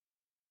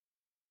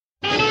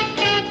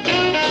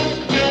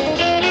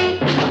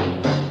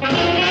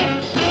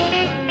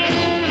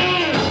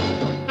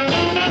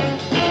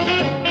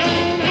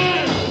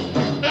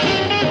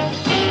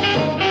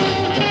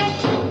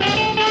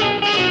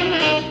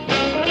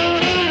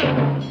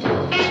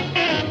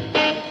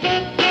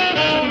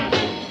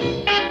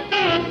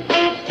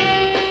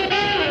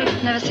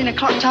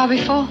guitar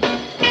before?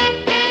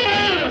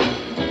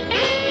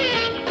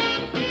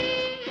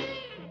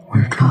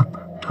 Wake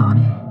up,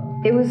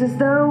 Donnie. It was as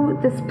though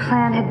this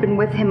plan had been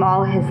with him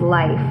all his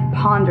life,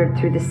 pondered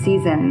through the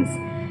seasons.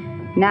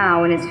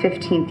 Now, in his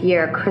 15th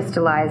year,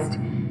 crystallized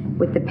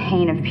with the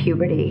pain of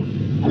puberty.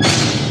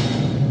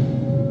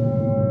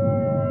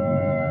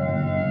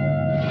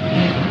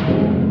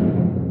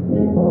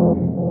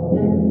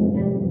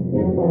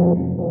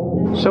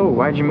 So,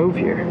 why'd you move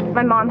here?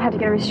 My mom had to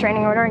get a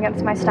restraining order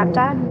against my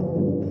stepdad.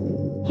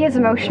 He has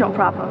emotional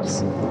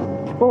problems.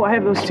 Oh, I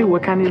have those too.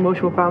 What kind of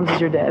emotional problems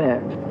does your dad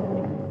have?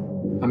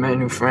 I met a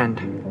new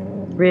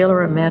friend. Real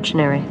or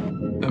imaginary?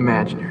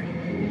 Imaginary.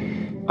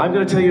 I'm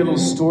going to tell you a little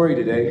story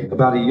today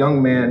about a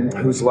young man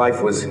whose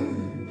life was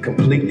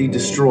completely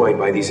destroyed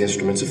by these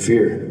instruments of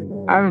fear.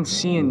 I've been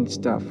seeing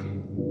stuff.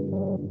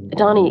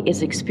 Donnie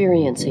is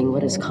experiencing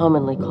what is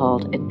commonly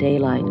called a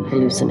daylight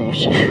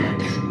hallucination.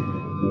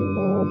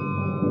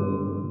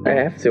 I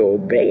have to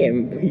obey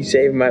him. He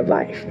saved my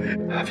life.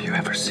 Have you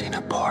ever seen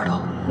a portal?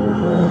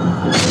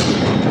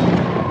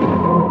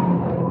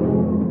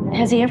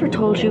 Has he ever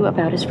told you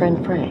about his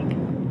friend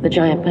Frank, the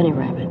giant bunny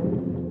rabbit?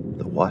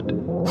 The what?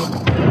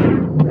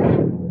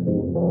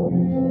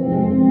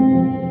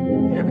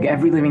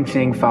 Every living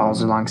thing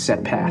follows along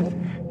set path.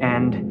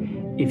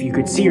 And if you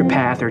could see your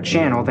path or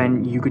channel,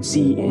 then you could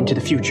see into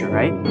the future,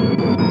 right?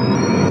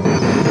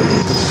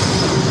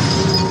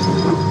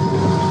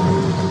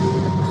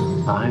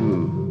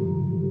 I'm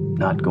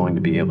not going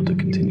to be able to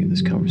continue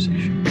this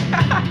conversation.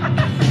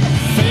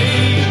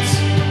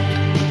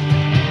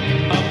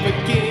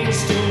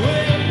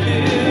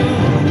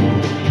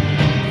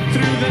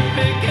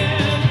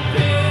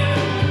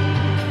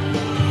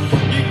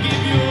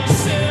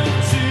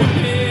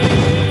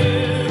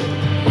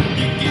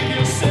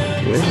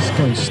 Where's this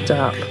going to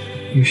stop?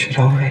 You should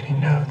already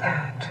know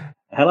that.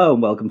 Hello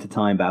and welcome to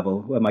Time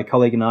Babble, where my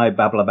colleague and I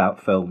babble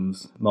about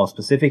films, more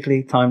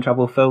specifically time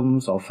travel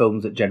films or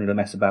films that generally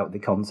mess about the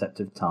concept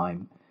of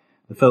time.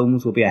 The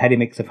films will be a heady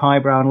mix of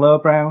highbrow and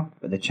lowbrow,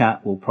 but the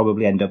chat will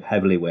probably end up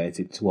heavily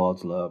weighted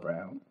towards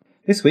lowbrow.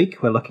 This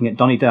week we're looking at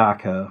Donnie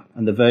Darko,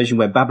 and the version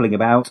we're babbling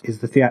about is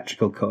the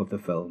theatrical cut of the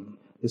film.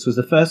 This was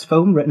the first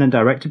film written and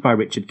directed by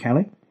Richard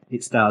Kelly.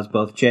 It stars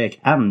both Jake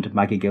and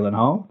Maggie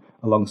Gyllenhaal,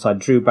 alongside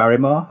Drew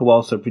Barrymore, who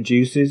also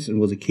produces and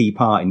was a key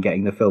part in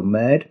getting the film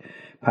made,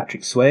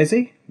 Patrick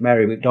Swayze,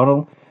 Mary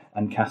McDonnell,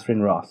 and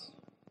Catherine Ross.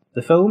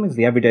 The film is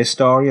the everyday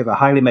story of a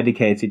highly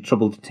medicated,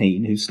 troubled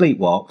teen who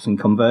sleepwalks and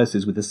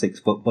converses with a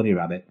 6-foot bunny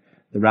rabbit.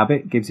 The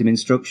rabbit gives him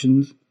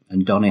instructions,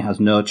 and Donnie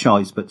has no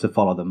choice but to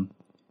follow them,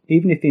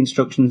 even if the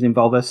instructions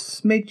involve a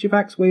smidge of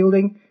axe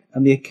wielding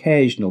and the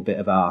occasional bit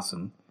of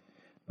arson.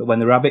 But when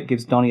the rabbit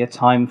gives Donnie a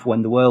time for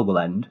when the world will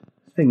end,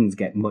 things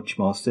get much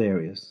more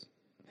serious.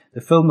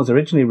 The film was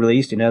originally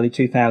released in early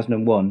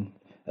 2001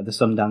 at the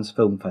Sundance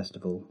Film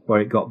Festival, where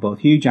it got both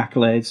huge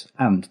accolades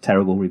and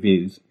terrible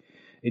reviews.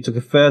 It took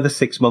a further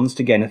 6 months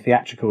to gain a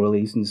theatrical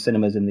release in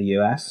cinemas in the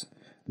US,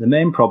 the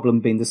main problem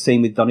being the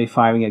scene with Donnie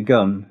firing a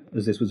gun,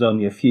 as this was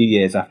only a few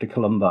years after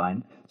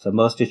Columbine, so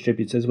most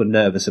distributors were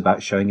nervous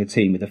about showing a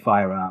teen with a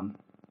firearm.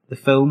 The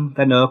film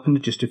then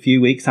opened just a few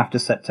weeks after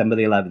September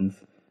the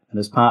 11th, and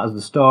as part of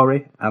the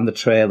story and the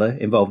trailer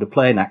involved a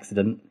plane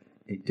accident,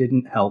 it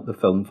didn't help the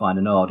film find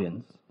an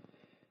audience.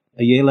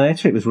 A year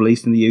later, it was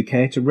released in the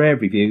UK to rave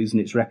reviews, and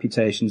its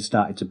reputation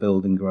started to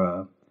build and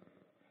grow.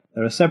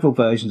 There are several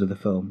versions of the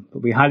film,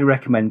 but we highly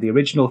recommend the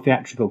original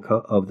theatrical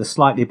cut over the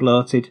slightly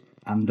bloated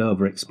and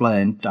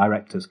over-explained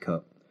director's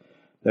cut.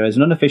 There is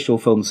an unofficial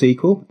film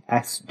sequel,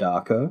 S.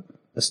 Darko,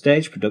 a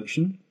stage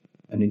production,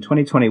 and in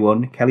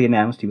 2021, Kelly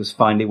announced he was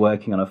finally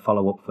working on a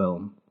follow-up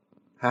film.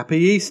 Happy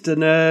Easter,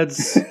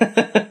 nerds!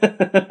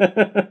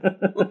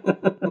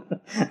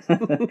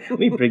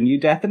 We bring you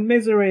death and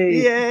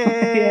misery.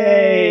 Yay!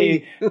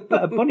 Yay!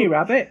 But a bunny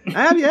rabbit.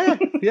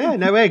 Yeah,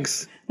 no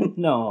eggs.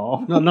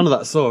 No. None of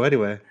that saw,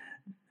 anyway.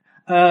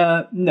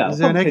 No. Is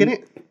there an egg in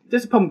it?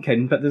 There's a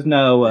pumpkin, but there's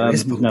no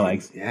pumpkin, no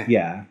eggs.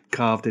 Yeah.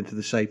 Carved into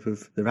the shape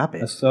of the rabbit.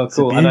 That's so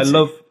cool. And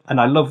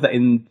I love that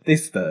in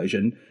this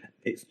version,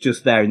 it's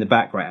just there in the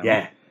background.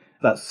 Yeah.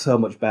 That's so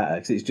much better,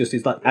 because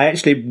it's like, I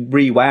actually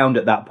rewound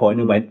at that point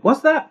and went,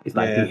 what's that? It's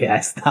like,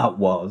 yes, that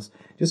was.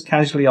 Just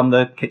casually on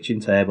the kitchen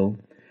table,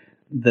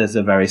 there's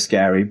a very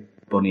scary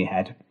bunny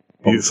head.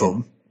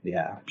 Beautiful.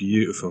 Yeah.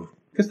 Beautiful.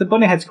 Because the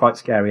bunny head's quite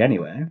scary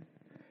anyway.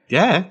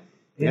 Yeah.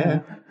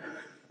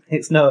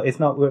 It's not,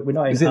 we're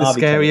not in Is it the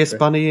Harvey scariest territory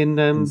bunny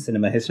in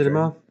cinema history?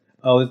 Cinema?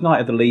 Oh, there's Night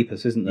of the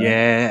Lepus, isn't there?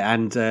 Yeah,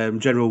 and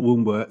General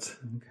Woundwort.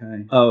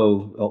 Okay.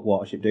 Oh,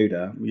 Watership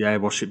Doodah. Yeah,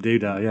 Watership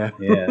Doodah, yeah.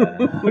 Yeah.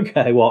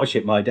 Okay,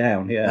 Watership My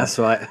Down, yeah. That's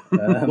right.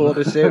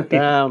 Watership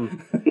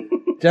Down.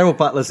 Gerald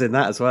Butler's in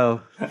that as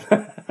well.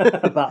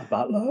 That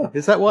Butler.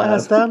 Is that White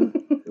House Down?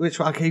 Which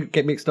one? I keep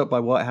get mixed up by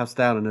White House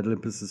Down and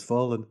Olympus Has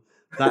Fallen.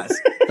 That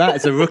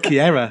is a rookie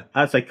error.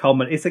 That's a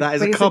common. It's a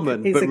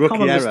common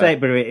rookie error. Mistake,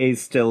 but it is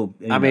still.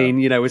 I mean,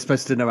 we're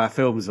supposed to know our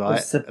films,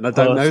 right? And I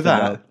don't know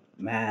that.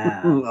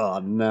 Man, Oh,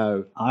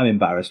 no. I'm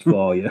embarrassed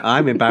for you.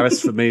 I'm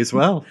embarrassed for me as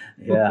well.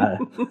 Yeah.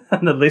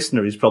 And the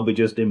listener is probably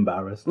just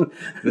embarrassed.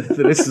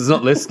 The listener's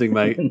not listening,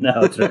 mate.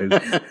 No, true.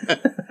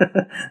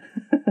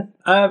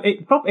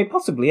 It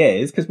possibly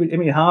is, because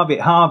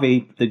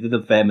Harvey,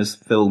 the famous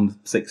film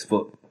 6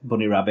 Foot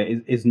Bunny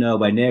Rabbit, is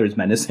nowhere near as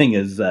menacing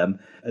as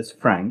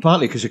Frank.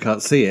 Partly because you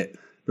can't see it,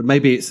 but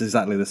maybe it's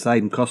exactly the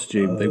same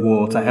costume they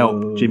wore to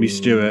help Jimmy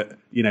Stewart,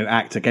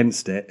 act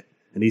against it,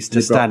 and he's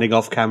just standing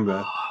off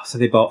camera. So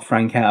they bought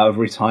Frank out of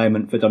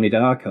retirement for Donnie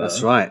Darko.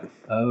 That's right.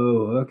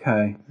 Oh,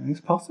 okay.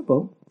 It's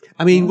possible.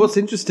 I mean, what's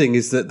interesting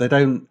is that they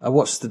don't... I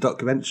watched the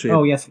documentary.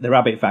 Oh, yes, the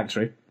Rabbit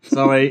Factory.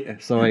 Sorry.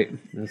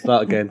 I'll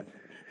start again.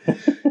 I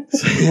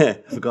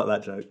forgot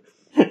that joke.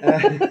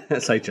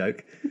 That's a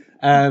joke.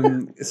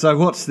 So I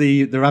watched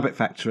the Rabbit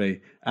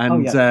Factory,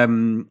 and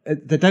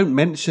they don't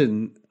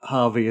mention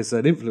Harvey as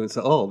an influence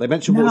at all. They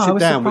mention Watch It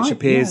Down, which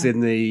appears in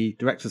the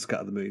director's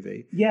cut of the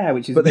movie. Yeah,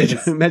 but they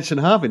don't mention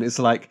Harvey, and it's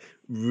like,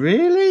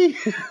 really?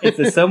 Is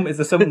there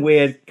some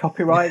weird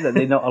copyright that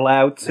they're not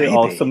allowed to,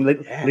 or some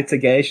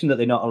litigation that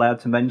they're not allowed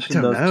to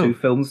mention those two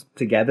films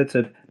together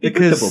to be a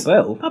good double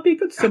bill? That'd be a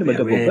good cinema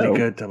double bill. Really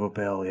good double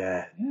bill,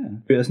 yeah.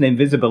 There's an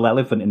invisible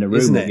elephant in the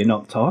room that you're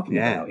not talking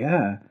about.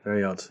 Yeah,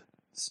 very odd.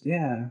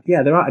 Yeah,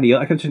 there aren't any.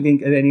 I can't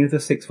think of any other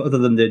 6 foot other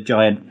than the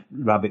giant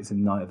rabbits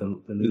in Night of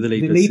the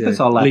Lepus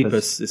or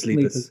lepus. It's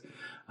lepus.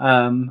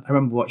 I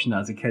remember watching that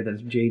as a kid.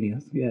 That's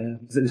genius. Yeah,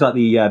 it's like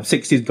the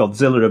 '60s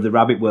Godzilla of the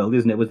rabbit world,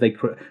 isn't it?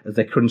 As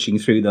they're crunching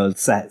through those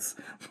sets.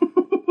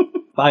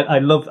 I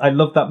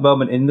love that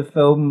moment in the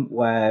film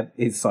where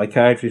his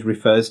psychiatrist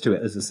refers to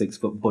it as a 6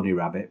 foot bunny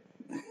rabbit.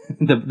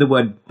 The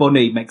word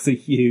bunny makes a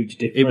huge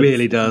difference. It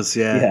really does.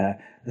 Yeah.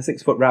 Yeah, a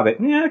 6 foot rabbit.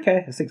 Yeah,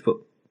 okay, a 6 foot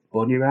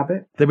bunny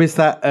rabbit. There is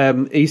that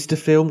Easter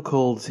film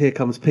called Here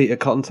Comes Peter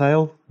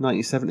Cottontail,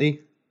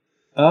 1970.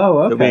 Oh,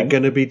 okay. That we're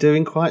going to be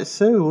doing quite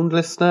soon,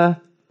 listener.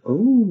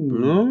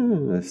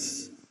 Ooh.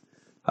 Yes.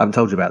 I haven't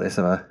told you about this,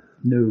 have I?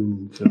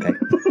 No. Okay.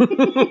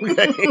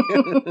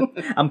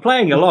 I'm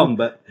playing along,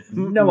 but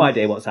no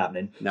idea what's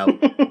happening. No.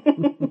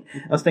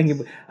 I was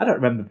thinking, I don't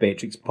remember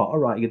Beatrix Potter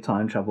writing a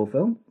time travel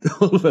film.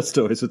 All of her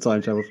stories were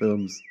time travel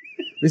films.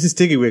 This is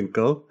Tiggy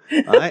Winkle,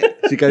 right?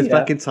 She goes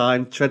back in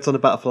time, treads on a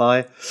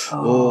butterfly.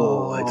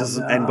 Oh, it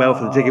doesn't end well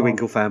for the Tiggy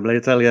Winkle family, I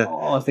tell you.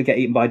 Oh, if they get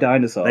eaten by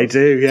dinosaurs. They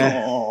do,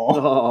 yeah.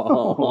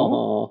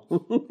 Oh.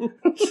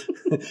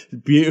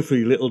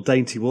 Beautifully little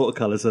dainty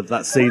watercolours of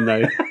that scene,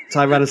 though.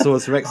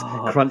 Tyrannosaurus Rex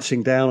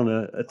crunching down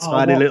on a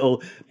tiny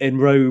little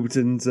enrobed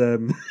and...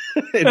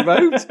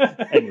 enrobed?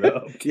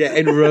 Enrobed. Yeah,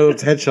 enrobed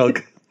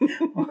hedgehog.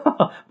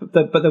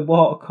 But the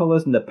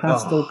watercolours and the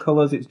pastel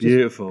colours, it's just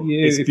beautiful.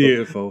 It's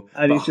beautiful.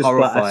 And it's just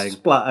horrifying.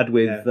 splattered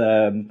with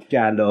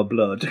Jallo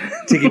blood.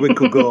 Tiggy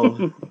Winkle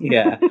gore.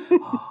 Yeah.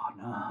 Oh,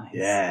 nice.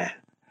 Yeah.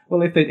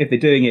 Well, if they're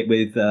doing it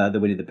with the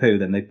Winnie the Pooh,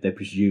 then they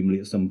presumably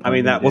at some point... I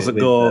mean, that wasn't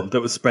gore that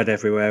was spread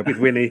everywhere with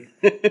Winnie.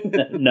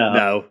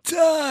 No.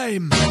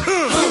 Time!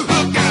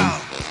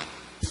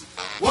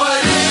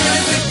 What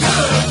is it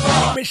good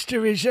for?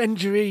 Mysteries and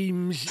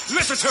dreams.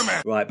 Listen to me!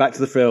 Right, back to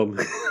the film.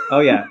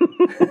 Oh, yeah.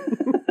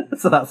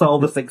 So that's all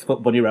the 6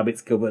 foot bunny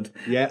rabbits covered.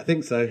 Yeah, I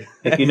think so.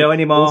 If you know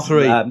any more, All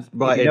three. if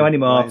you know any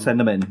more, send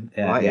them in.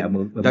 Yeah,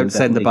 Don't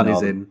send the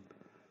bunnies in.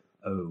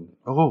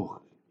 Oh.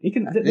 You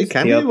can. It's It's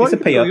a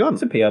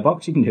PO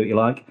box. You can do what you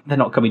like. They're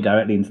not coming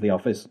directly into the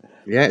office.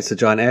 Yeah, it's a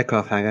giant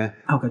aircraft hangar.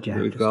 Oh god,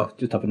 yeah.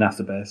 Just off a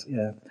NASA base.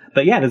 Yeah,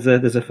 but yeah,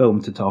 there's a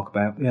film to talk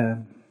about. Yeah,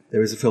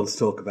 there is a film to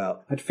talk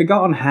about. I'd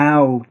forgotten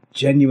how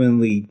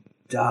genuinely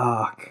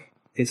dark.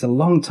 It's a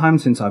long time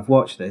since I've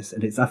watched this,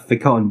 and I've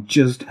forgotten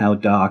just how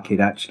dark it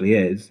actually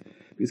is.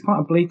 It's quite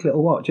a bleak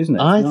little watch, isn't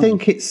it? I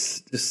think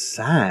it's just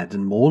sad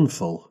and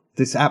mournful.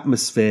 This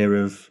atmosphere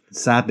of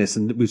sadness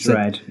and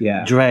dread,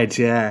 dread,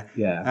 yeah,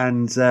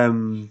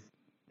 and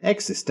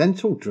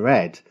existential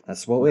dread.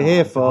 That's what we're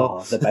here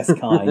for. The best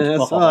kind.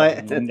 That's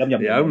right.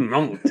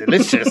 Yum,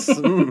 delicious.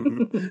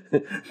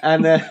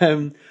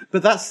 And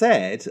but that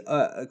said,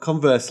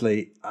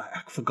 conversely,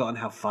 I've forgotten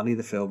how funny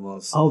the film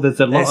was. Oh,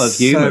 there's a lot of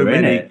humour in it.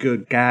 So many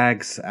good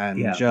gags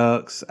and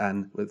jokes,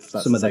 and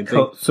some of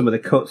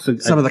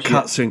the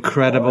cuts are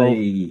incredible.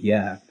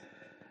 Yeah.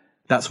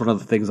 That's one of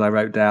the things I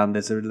wrote down.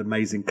 There's an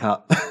amazing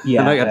cut.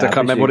 Yeah, I can't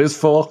remember what it's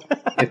for.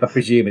 If I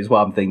presume it's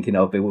what I'm thinking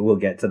of, we'll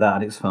get to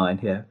that. It's fine,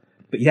 yeah.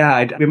 But yeah,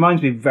 it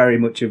reminds me very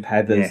much of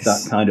Heathers,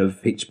 that kind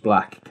of pitch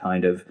black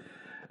kind of...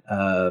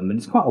 and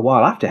it's quite a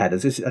while after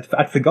Heathers.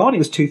 I'd forgotten it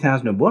was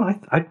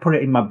 2001. I'd put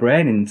it in my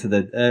brain into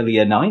the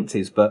earlier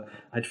 90s, but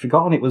I'd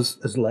forgotten it was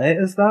as late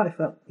as that.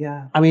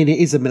 I mean, it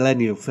is a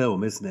millennial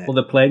film, isn't it? Well,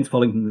 the planes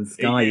falling from the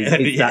sky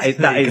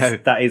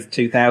that is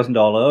 2000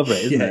 all over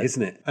it, isn't it?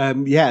 Isn't it?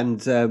 And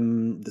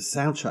the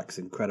soundtrack's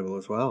incredible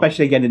as well.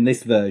 Especially again in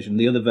this version.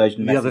 The other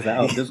version messes that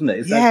up, doesn't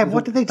it?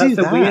 What did they do?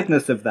 That's the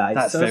weirdness of that.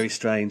 That's very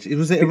strange.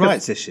 Was it a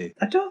rights issue?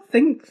 I don't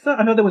think so.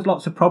 I know there was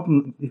lots of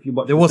problems. If you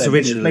watch, there was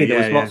originally. There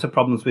was lots of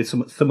problems with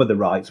some of the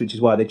rights, which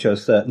is why they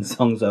chose certain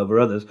songs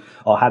over others,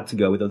 or had to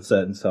go with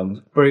certain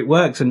songs. But it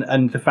works,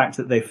 and the fact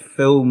that they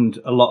filmed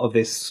a lot of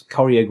this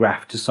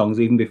choreographed to songs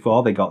even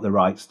before they got the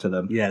rights to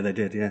them. Yeah, they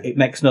did, yeah. It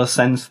makes no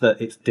sense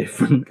that it's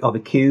different, or the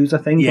cues, I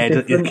think, yeah, are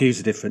different. The cues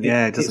are different.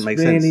 Yeah, it doesn't make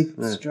sense. It's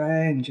really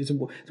strange. It's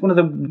one of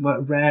the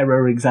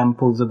rarer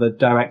examples of a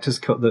director's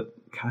cut that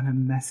kind of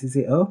messes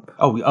it up.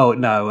 Oh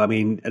no! I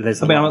mean,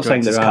 there's. I'm not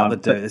saying there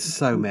aren't. There's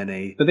so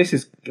many. But this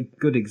is a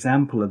good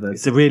example of it.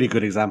 It's a really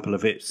good example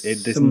of it.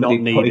 It's somebody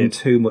not needed. Putting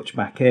too much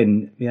back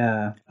in.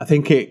 Yeah, I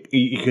think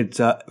you could.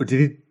 Did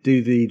he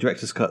do the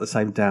director's cut at the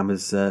same time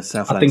as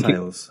Southland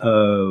Tales?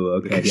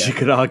 Okay. Because you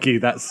could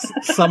argue that's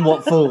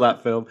somewhat full,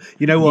 that film.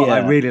 You know what? I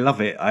really love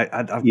it.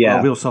 I've got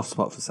a real soft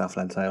spot for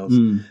Southland Tales.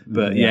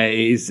 But it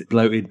is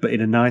bloated, but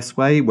in a nice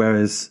way.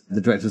 Whereas the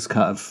director's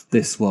cut of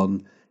this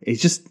one. It's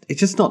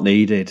just not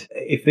needed.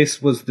 If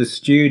this was the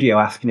studio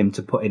asking him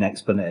to put in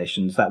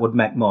explanations, that would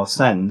make more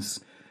sense.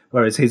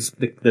 Whereas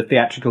the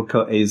theatrical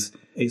cut is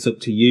it's up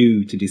to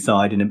you to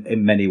decide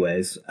in many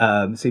ways.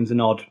 Seems an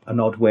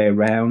odd way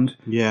around.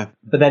 Yeah.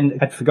 But then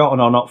I'd forgotten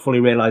or not fully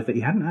realised that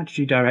he hadn't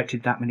actually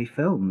directed that many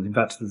films. In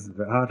fact, there's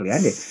hardly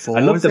any.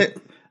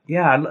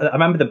 Yeah, I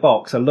remember the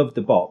box. I loved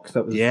the box.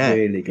 That was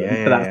really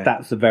good. But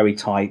that's a very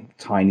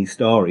tiny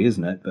story,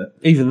 isn't it? But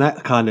even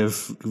that kind of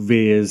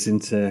veers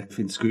into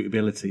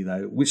inscrutability,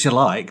 though, which I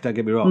like. Don't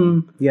get me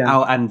wrong. Yeah.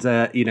 Oh, and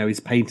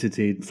he's painted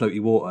in floaty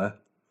water.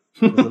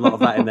 There's a lot of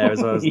that in there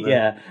as well, isn't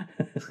there?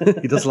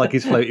 He does like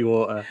his floaty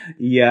water.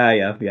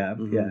 Yeah.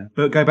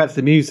 But go back to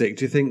the music.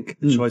 Do you think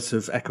the choice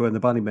of Echo and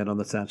the Bunnymen on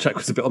the soundtrack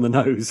was a bit on the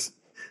nose?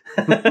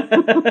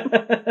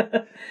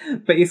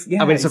 But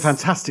it's a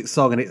fantastic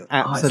song and it's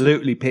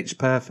absolutely pitch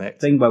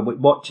perfect. Thing about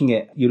watching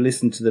it, you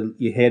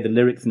hear the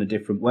lyrics in a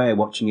different way.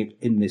 Watching it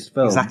in this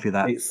film, exactly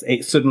that.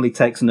 It suddenly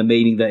takes on a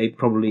meaning that it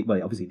probably,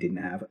 obviously didn't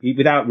have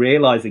without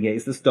realizing it.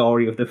 It's the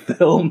story of the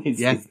film.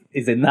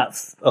 Is in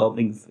that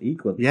opening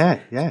sequence. Yeah.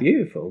 It's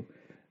beautiful.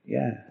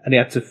 Yeah, and he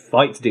had to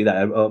fight to do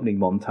that opening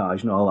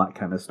montage and all that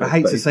kind of stuff. I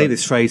hate to say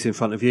this phrase in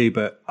front of you,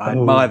 but I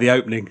admire the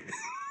opening.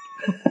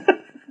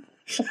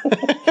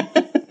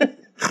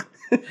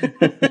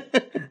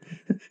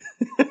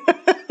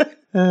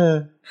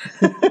 No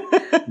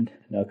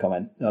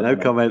comment. No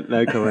comment.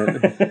 I'm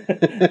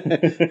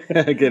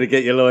going to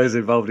get your lawyers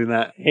involved in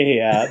that.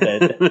 Yeah,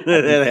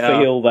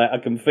 I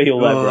can feel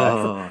their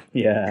breath.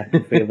 Yeah, I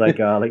can feel their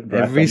garlic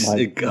breath.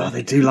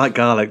 They do like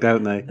garlic,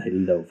 don't they? They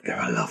love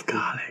garlic. I love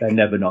garlic. They're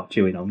never not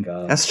chewing on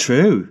garlic. That's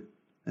true.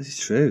 That is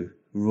true.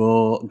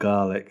 Raw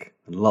garlic.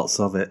 And lots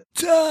of it.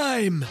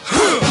 Time!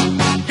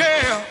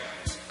 Yeah!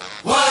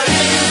 What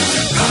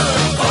is it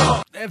good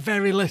for?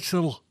 Very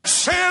little.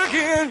 Say it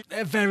again!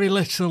 Very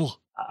little.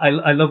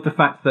 I love the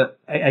fact that,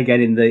 again,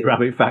 in the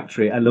Rabbit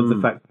Factory, I love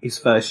the fact his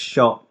first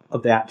shot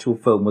of the actual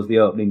film was the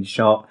opening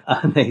shot,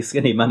 and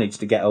he managed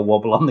to get a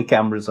wobble on the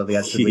camera, so they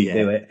had to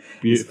redo it.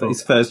 Beautiful.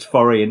 His first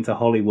foray into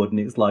Hollywood, and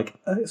it's like,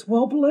 it's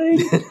wobbling.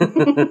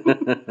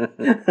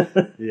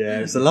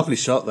 Yeah, it's a lovely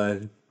shot,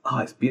 though. Oh,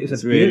 it's beautiful.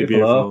 It's a really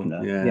beautiful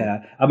opener.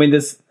 Yeah. I mean, I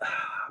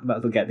might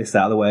as well get this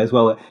out of the way as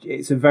well.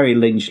 It's a very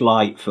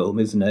Lynch-like film,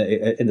 isn't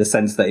it? In the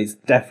sense that it's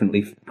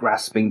definitely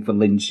grasping for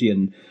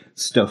Lynchian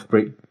stuff,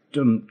 but it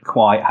doesn't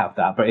quite have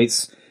that. But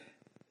it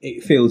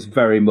feels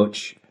very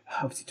much,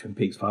 obviously Twin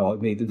Peaks fire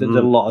with me. There's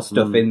a lot of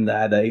stuff in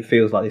there that it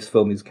feels like this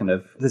film is kind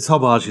of... There's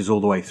homages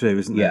all the way through,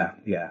 isn't there?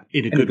 Yeah.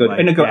 In a good way.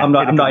 I'm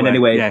not in any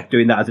way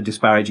doing that as a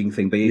disparaging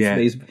thing, but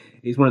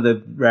it's one of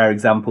the rare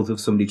examples of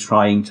somebody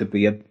trying to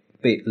be a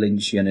bit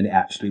Lynchian and it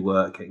actually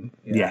working.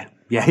 Yeah.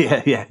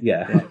 Yeah.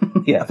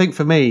 I think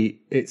for me,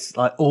 it's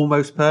like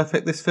almost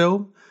perfect, this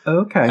film.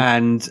 Okay.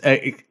 And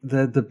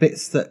the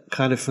bits that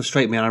kind of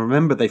frustrate me, and I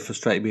remember they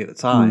frustrated me at the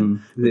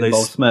time. Did it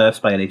involve Smurfs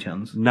by any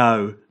chance?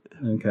 No.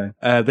 Okay.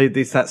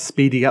 There's that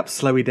speeding up,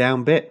 slowing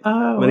down bit.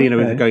 Oh, when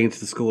they're going into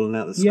the school and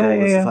out the school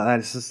and stuff like that.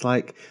 It's just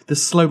like the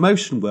slow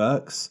motion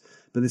works,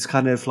 but this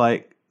kind of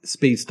like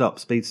speed stop.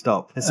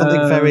 There's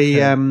something very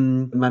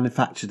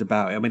manufactured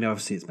about it. I mean,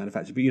 obviously it's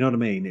manufactured, but you know what I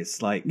mean.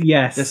 It's like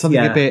there's something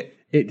a bit.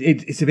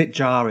 It's a bit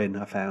jarring,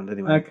 I found,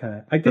 anyway.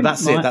 Okay. But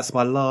that's it. That's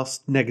my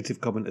last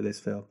negative comment of this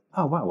film.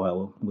 Oh,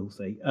 well, we'll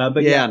see. But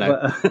I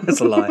know.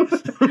 That's a lie.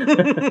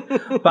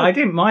 But I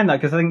didn't mind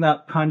that because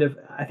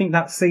I think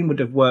that scene would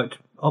have worked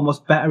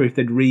almost better if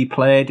they'd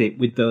replayed it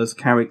with those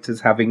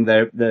characters having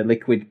their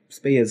liquid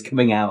spears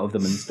coming out of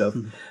them and stuff.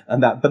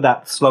 But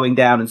that slowing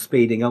down and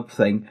speeding up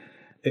thing,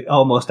 it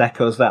almost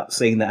echoes that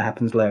scene that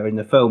happens later in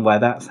the film where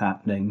that's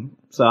happening.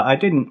 So I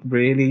didn't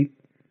really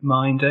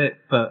mind it,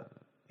 but...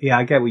 Yeah,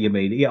 I get what you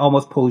mean. It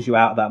almost pulls you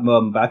out at that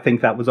moment, but I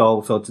think that was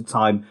all sorts of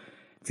time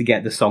to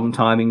get the song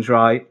timings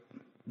right.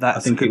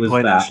 That's a good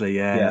point, actually.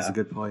 Yeah, that's a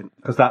good point.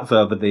 Because that's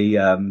over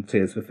the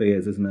Tears for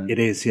Fears, isn't it? It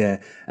is,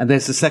 yeah. And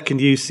there's the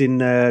second use in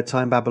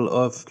Time Babble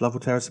of Love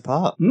Will Tear Us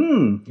Apart.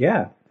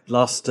 Yeah.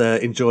 Last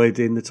enjoyed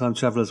in The Time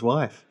Traveller's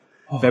Wife.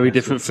 Very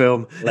different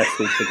film. Lest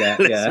we forget,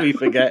 Lest we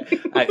forget.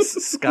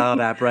 It's scarred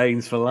our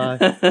brains for life.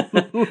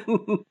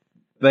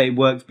 But it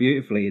works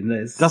beautifully in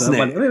this. Doesn't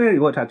it?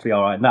 It worked actually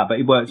all right in that, but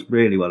it works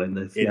really well in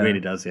this. It really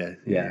does,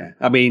 yeah.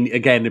 I mean,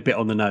 again, a bit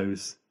on the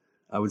nose.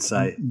 I would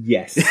say.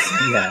 Yes,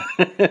 yeah.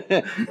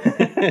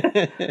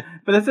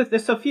 But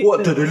there's a few...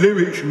 What do the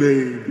lyrics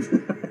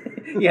mean?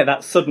 Yeah,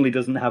 that suddenly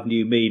doesn't have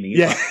new meaning.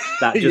 Yeah.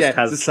 That just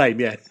has... it's the same,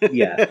 yeah.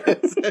 Yeah.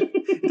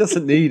 It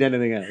doesn't need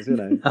anything else, you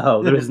know.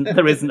 Oh, there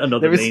isn't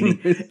another meaning.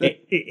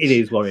 It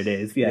is what it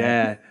is, yeah.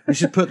 Yeah. We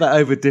should put that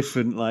over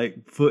different,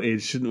 like,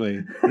 footage, shouldn't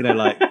we? You know,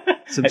 like,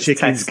 some Let's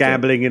chickens test it.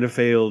 gambling in a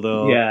field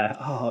or... Yeah.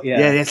 Oh, yeah.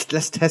 Yeah,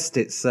 let's test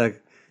its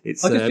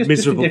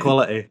miserable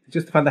quality.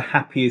 Just to find the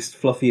happiest,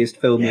 fluffiest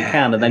film you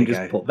can, and then there you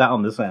just go. put that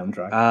on the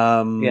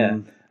soundtrack. Yeah.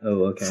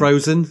 Oh, okay.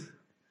 Frozen.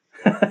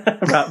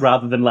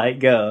 Rather than Let It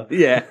Go.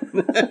 Yeah.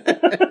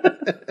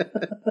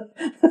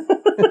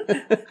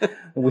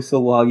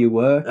 Whistle While You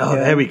Work. Oh,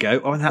 yeah. there we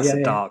go. Oh, that's Yeah, a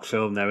yeah. dark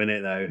film, though, isn't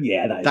it? Though.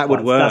 Yeah, that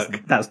would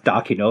work. That's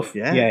dark enough.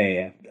 Yeah.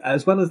 Yeah.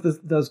 As well as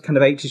those kind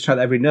of 80s track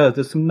that everybody knows,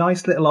 there's some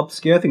nice little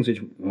obscure things which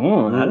I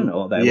don't know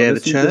what they are. Yeah,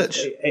 But the there's-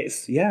 church.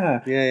 It's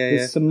Yeah.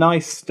 There's some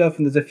nice stuff,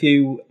 and there's a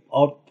few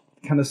odd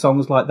kind of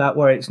songs like that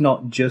where it's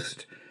not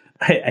just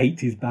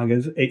 80s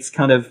bangers. It's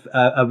kind of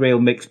a real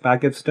mixed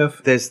bag of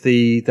stuff. That's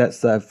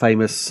the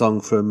famous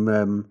song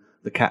from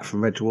The Cat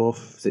from Red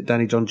Dwarf. Is it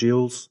Danny John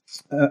Jules?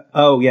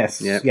 Oh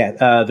yes, Yeah.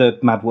 The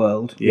Mad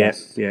World. Yeah,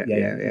 Yes,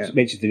 yeah.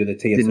 Which is to do with the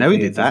Tears. Didn't know he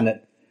did that. Isn't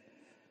it?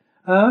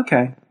 Oh,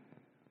 okay.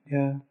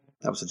 Yeah.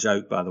 That was a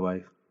joke, by the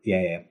way.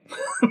 Yeah.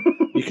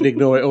 You can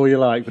ignore it all you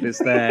like, but it's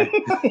there.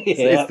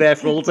 It's there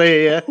for all to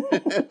hear.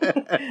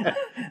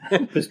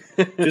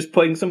 just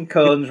putting some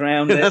cones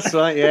around it. That's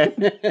right, yeah.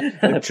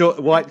 And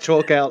white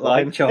chalk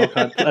outline. White chalk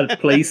and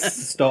police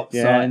stop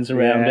signs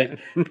around it.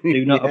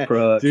 Do not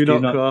approach. Do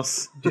not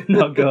cross. Do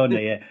not go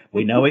near.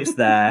 We know it's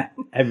there.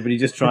 Everybody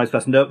just drives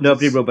past.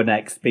 Nobody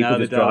rubbernecks. People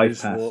just drive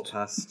past. Walk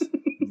past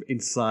in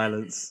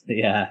silence.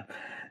 Yeah.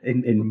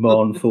 In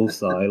mournful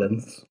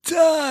silence.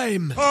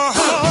 Time!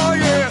 Oh,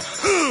 yeah!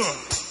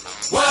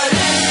 What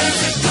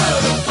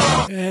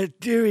is it?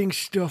 Doing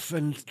stuff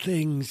and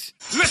things.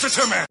 Listen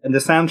to me! And the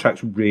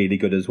soundtrack's really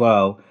good as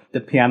well.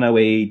 The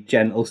piano-y,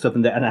 gentle stuff,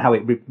 and how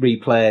it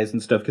replays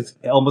and stuff, because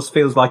it almost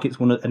feels like it's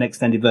an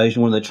extended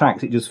version of one of the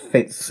tracks. It just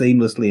fits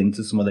seamlessly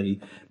into some of the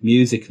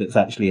music that's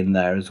actually in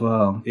there as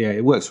well. Yeah,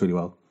 it works really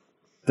well.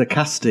 The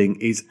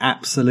casting is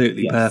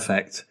absolutely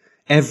perfect.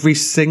 Every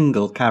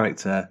single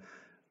character,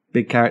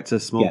 big character,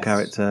 small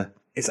character,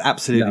 it's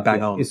absolutely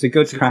bang on. It's a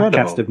good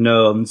cast of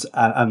knowns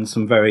and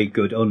some very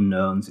good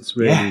unknowns. It's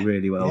really,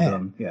 really well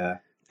done. Yeah.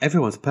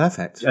 Everyone's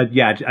perfect.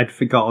 I'd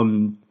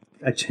forgotten.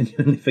 I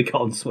genuinely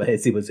forgotten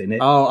Swayze was in it.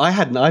 Oh, I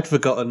hadn't. I'd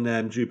forgotten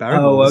Drew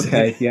Barrymore. Oh,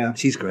 okay, yeah.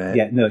 She's great.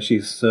 Yeah, no,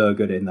 she's so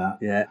good in that.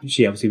 Yeah.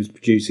 She obviously was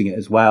producing it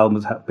as well and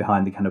was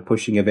behind the kind of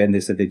pushing of it. And they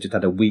said they just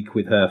had a week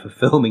with her for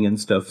filming and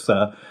stuff.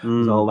 So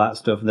there's all that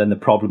stuff. And then the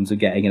problems of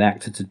getting an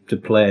actor to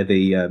play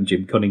the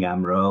Jim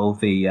Cunningham role,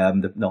 the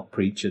not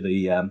preacher,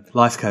 the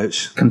life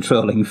coach,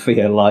 controlling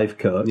fear life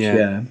coach.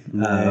 Yeah.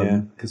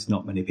 Because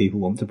not many people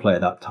want to play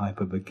that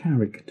type of a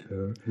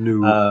character.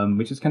 No.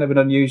 Which is kind of an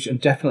unusual,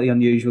 definitely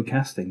unusual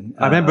casting.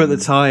 I remember at the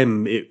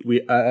time,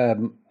 I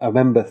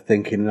remember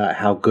thinking like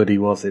how good he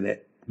was in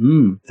it.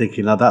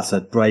 Thinking like that's a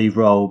brave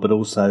role, but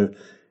also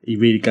he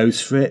really goes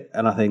for it.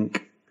 And I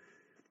think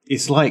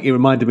it's like it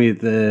reminded me of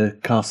the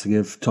casting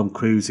of Tom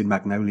Cruise in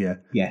Magnolia.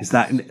 Yes, is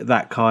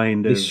that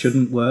kind of this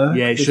shouldn't work.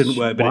 Yeah, it shouldn't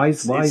work, but it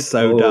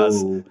so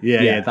does.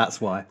 Yeah,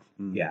 that's why.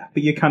 Yeah,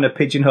 but you kind of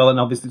pigeonhole, and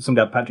obviously some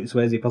guy Patrick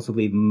Swayze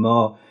possibly even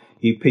more.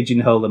 You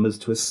pigeonhole them as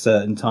to a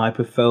certain type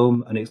of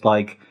film, and it's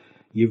like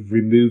you've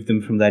removed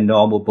them from their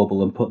normal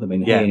bubble and put them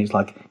in here, and it's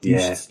like you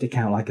should stick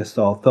out like a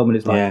sore thumb, and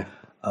it's like,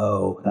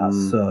 oh,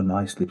 that's so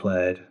nicely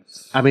played.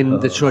 I mean,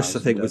 the choice I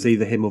think was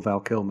either him or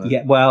Val Kilmer.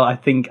 Yeah, well, I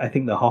think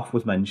the Hoff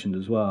was mentioned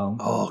as well.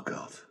 Oh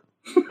God,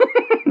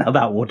 now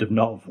that would have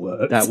not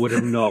worked. That would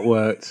have not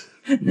worked.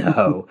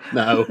 No.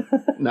 I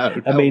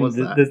mean,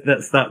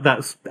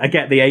 that's I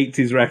get the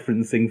 80s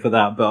referencing for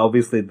that, but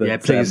obviously,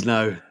 please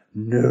no.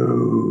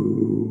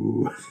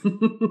 No.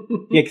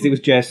 Yeah, because it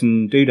was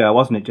Jason Duda,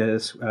 wasn't it?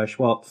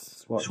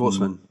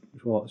 Schwartzman.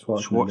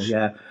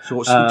 Yeah.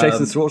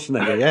 Jason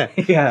Schwarzenegger, yeah.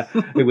 Yeah,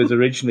 it was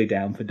originally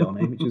down for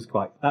Donnie, which was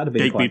that'd have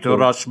been Take quite me to cool.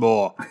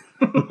 Rushmore.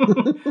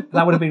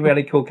 That would have been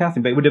really cool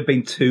casting, but it would have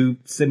been too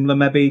similar,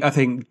 maybe. I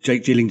think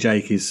Jake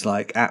is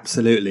like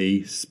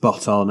absolutely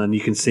spot on, and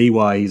you can see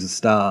why he's a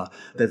star.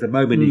 There's a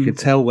moment you can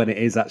tell when it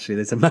is actually.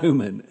 There's a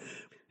moment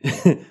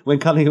when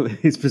Cunningham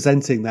is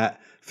presenting that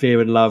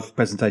Fear and Love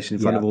presentation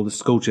in front of all the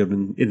school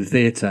children in the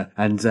theatre,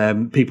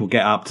 and people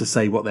get up to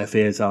say what their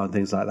fears are and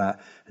things like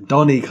that. And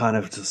Donnie kind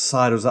of just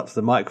sidles up to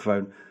the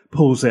microphone,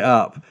 pulls it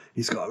up.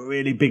 He's got a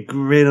really big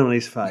grin on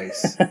his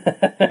face,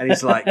 and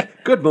he's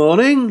like, "Good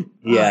morning."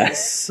 Yeah,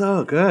 it's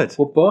so good.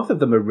 Well, both of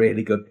them are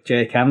really good.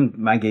 Jake and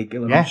Maggie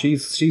Gyllenhaal. Yeah.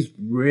 She's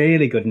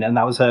really good, and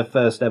that was her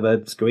first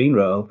ever screen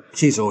role.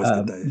 She's always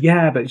good, though.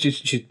 Yeah, but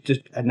she's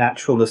just a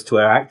naturalness to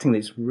her acting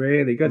that's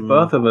really good.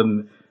 Both of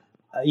them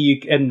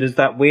And there's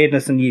that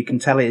weirdness, and you can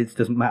tell it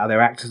doesn't matter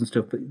their actors and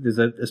stuff. But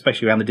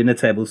especially around the dinner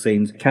table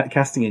scenes,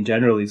 casting in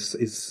general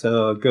is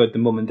so good. The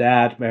mum and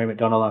dad, Mary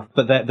McDonnell,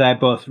 but they're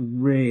both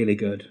really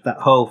good. That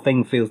whole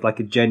thing feels like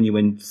a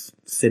genuine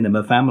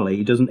cinema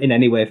family. It doesn't in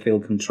any way feel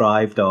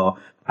contrived or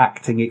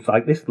acting. It's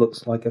like, this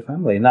looks like a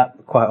family, and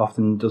that quite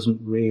often doesn't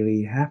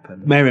really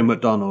happen. Mary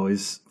McDonnell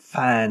is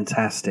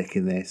fantastic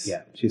in this.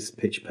 Yeah, she's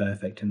pitch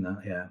perfect in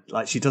that. Yeah,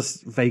 like she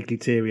does vaguely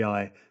teary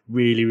eye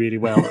really, really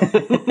well.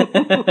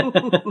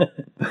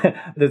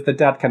 There's the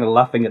dad kind of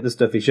laughing at the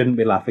stuff he shouldn't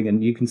be laughing,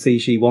 and you can see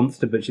she wants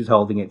to, but she's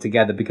holding it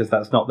together because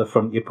that's not the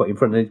front you put in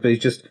front of it. But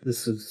it's just,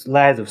 there's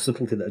layers of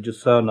subtlety that are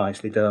just so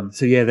nicely done.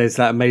 So yeah, there's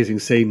that amazing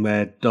scene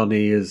where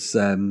Donnie is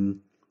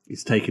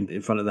taken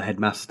in front of the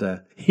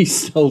headmaster.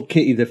 He's told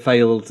Kitty, the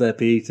failed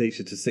PE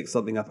teacher, to stick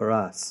something up her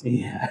ass.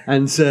 Yeah.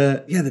 And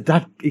the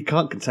dad, he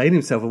can't contain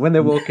himself. And when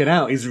they're walking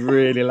out, he's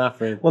really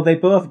laughing. Well, they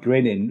both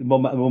grinning.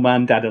 Mum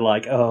and dad are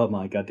like, oh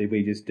my God, did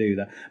we just do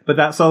that? But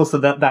that's also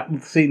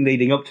that scene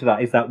leading up to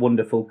that is that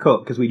wonderful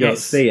cut because we don't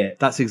see it.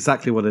 That's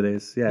exactly what it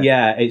is. Yeah.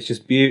 Yeah, it's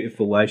just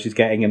beautiful where she's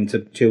getting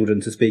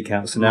children to speak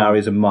out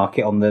scenarios and mark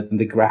it on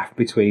the graph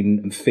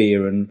between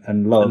fear and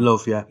love. And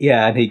love, yeah.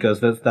 Yeah, and he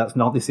goes,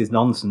 this is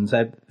nonsense.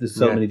 There's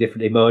so many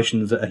different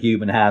emotions that a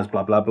human has,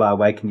 blah, blah, blah.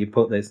 Where can you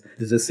put this?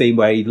 There's a scene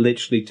where he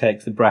literally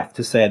takes the breath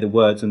to say the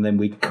words, and then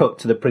we cut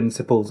to the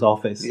principal's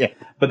office. Yeah.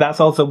 But that's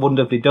also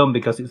wonderfully done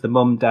because it's the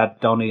mum, dad,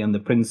 Donnie, and the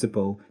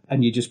principal,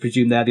 and you just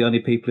presume they're the only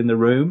people in the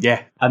room.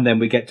 Yeah. And then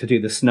we get to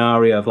do the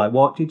scenario of like,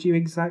 what did you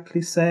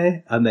exactly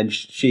say? And then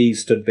she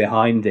stood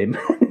behind him,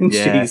 and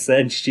she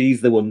said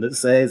she's the one that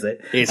says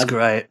it. It's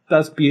great.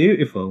 That's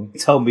beautiful. He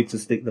told me to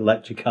stick the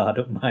lecture card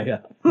up my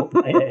head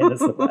or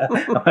somewhere,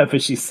 however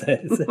she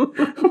says it.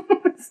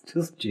 It's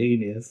just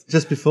genius.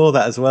 Just before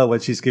that as well,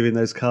 when she's giving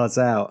those cards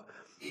out,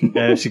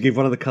 she gave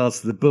one of the cards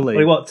to the bully.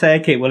 Well, what,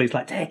 take it? Well, he's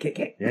like, take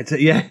it.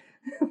 Yeah.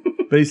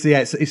 But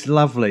it's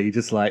lovely.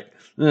 Just like,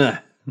 ugh.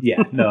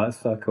 Yeah, no,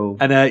 that's so cool.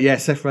 And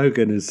Seth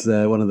Rogen is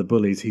one of the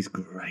bullies. He's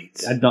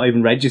great. I'd not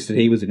even registered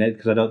he was in it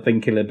because I don't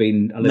think he'll have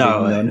been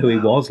known who he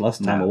was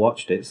last time I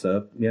watched it.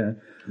 So yeah,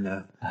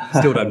 no,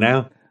 still don't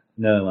now.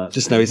 No,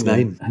 just know his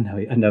name.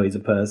 I know he's a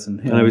person.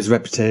 I know his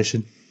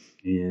reputation.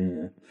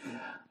 Yeah.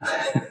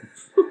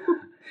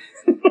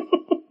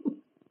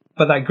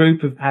 But that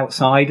group of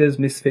outsiders,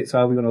 misfits,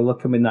 however we're going to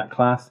look them in that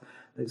class,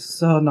 it's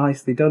so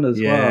nicely done as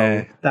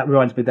well. That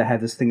reminds me of the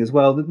Heathers thing as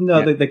well.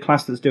 The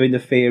class that's doing the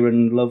fear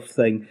and love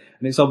thing.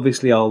 And it's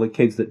obviously all the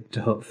kids that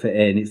don't fit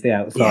in. It's the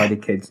outsider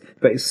kids.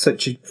 But it's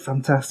such a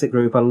fantastic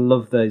group. I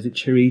love those.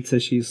 It's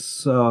Charita. She's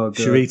so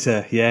good.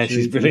 Charita,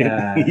 she's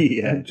brilliant.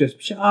 Yeah.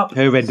 Just shut up.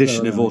 Her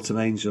rendition of Autumn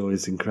Angel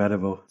is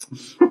incredible.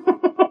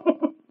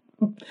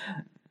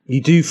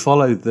 You do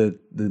follow the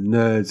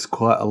nerds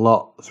quite a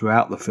lot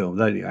throughout the film,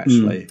 don't you,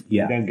 actually?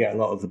 Yeah. You don't get a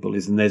lot of the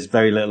bullies, and there's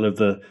very little of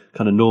the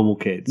kind of normal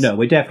kids. No,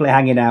 we're definitely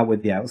hanging out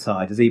with the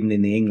outsiders. Even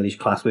in the English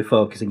class, we're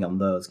focusing on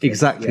those kids.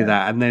 Exactly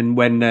that. And then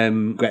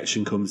when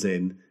Gretchen comes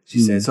in, she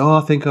says,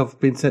 I think I've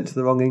been sent to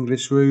the wrong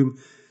English room.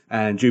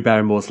 And Drew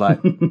Barrymore's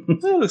like,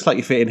 it looks like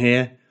you fit in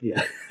here.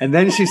 Yeah. And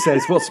then she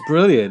says, what's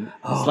brilliant?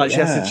 It's like she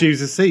has to choose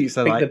a seat.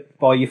 So Pick the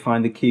boy you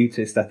find the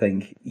cutest, I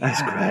think.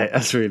 That's great.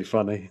 That's really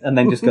funny. And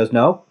then just goes,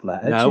 no,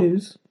 let her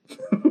choose.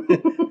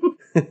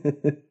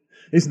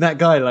 Isn't that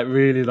guy like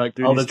really like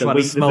doing his trying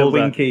to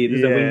smolder?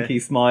 There's a winky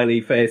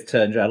smiley face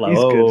turns around like,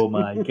 oh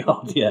my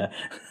God, yeah.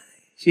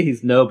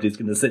 Jeez, nobody's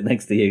going to sit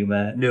next to you,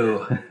 mate.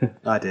 No,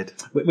 I did.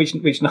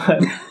 Which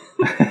not...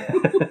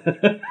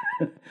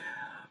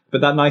 But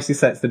that nicely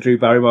sets the Drew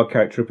Barrymore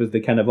character up as the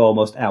kind of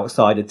almost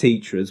outsider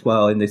teacher as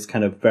well in this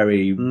kind of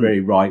very, very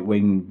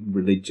right-wing,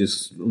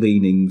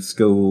 religious-leaning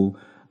school.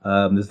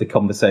 There's the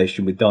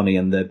conversation with Donnie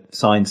and the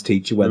science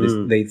teacher where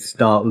they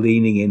start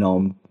leaning in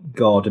on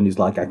God, and he's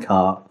like, I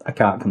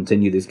can't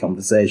continue this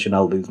conversation.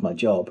 I'll lose my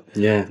job.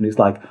 Yeah. And he's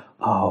like,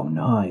 oh,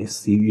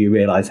 nice. You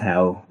realise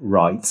how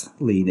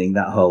right-leaning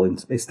that whole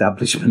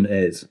establishment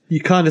is.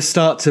 You kind of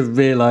start to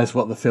realise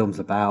what the film's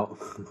about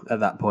at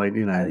that point,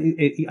 you know.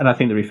 And I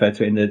think they refer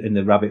to it in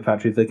the Rabbit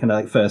Factory, the kind of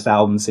like first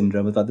album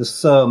syndrome. It's like there's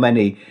so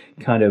many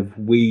kind of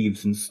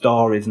weaves and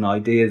stories and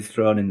ideas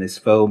thrown in this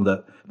film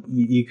that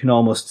you can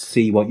almost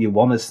see what you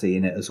want to see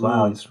in it as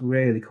well. It's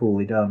really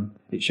coolly done.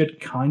 It should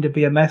kind of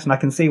be a mess, and I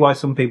can see why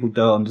some people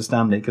don't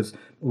understand it, because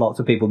lots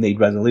of people need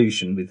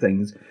resolution with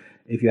things.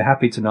 If you're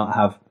happy to not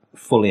have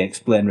fully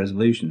explained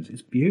resolutions,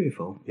 it's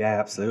beautiful. Yeah,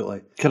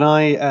 absolutely. Can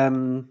I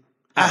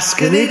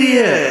ask an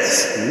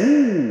idiot?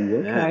 Ooh,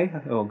 okay. Yeah.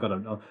 Oh God,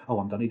 I'm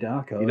Donnie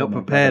Darko. You're not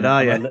prepared,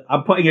 are you?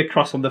 I'm putting it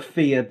across on the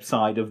fear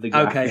side of the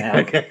graph now.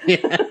 Okay.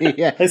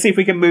 Yeah. Let's see if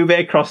we can move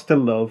it across to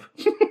love.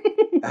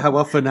 How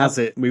often has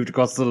it moved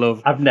across to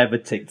love? I've never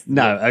ticked.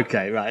 No.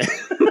 Okay. Right.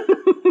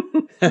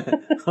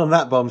 On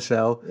that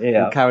bombshell,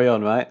 we'll carry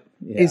on. Right.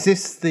 Yeah. Is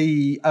this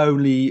the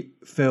only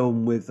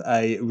film with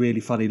a really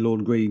funny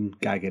Lorne Green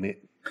gag in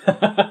it?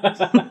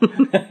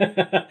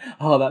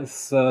 Oh, that's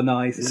so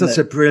nice. It's such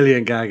a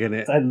brilliant gag in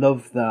it. I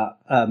love that.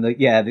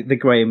 The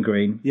Graham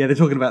Greene. Yeah, they're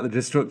talking about the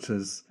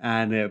Destructors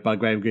and by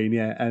Graham Greene,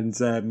 yeah. And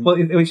well,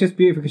 it was just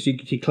beautiful because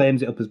she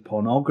claims it up as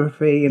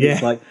pornography, and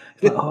it's like,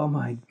 oh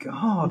my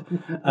God.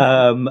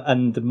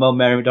 And Mum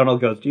Mary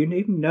McDonald goes, do you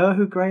even know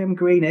who Graham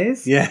Greene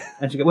is? Yeah.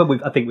 And she goes, well,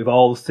 I think we've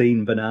all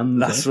seen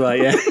Bonanza. That's right,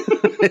 yeah.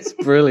 It's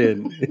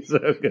brilliant. It's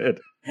so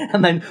good.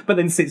 But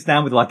then sits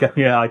down with like,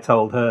 I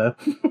told her.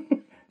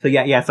 So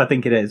yes, I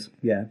think it is.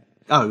 Yeah.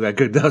 Oh, yeah,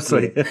 good. That's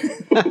sweet.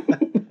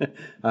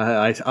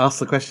 I asked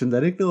the question,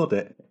 then ignored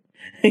it.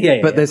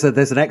 But there's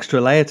an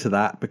extra layer to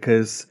that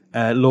because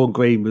Lorne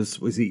Greene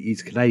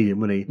he's Canadian,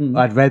 wasn't he?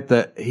 I'd read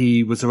that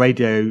he was a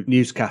radio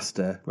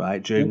newscaster,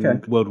 right,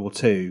 during World War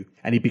II,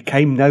 and he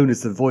became known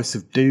as the voice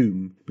of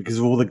doom because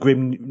of all the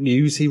grim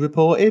news he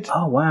reported.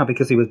 Oh wow,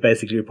 because he was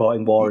basically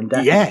reporting war and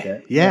death.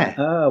 Yeah.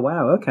 Oh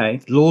wow,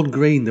 okay. Lorne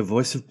Greene, the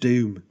voice of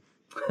doom.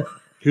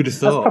 Who'd have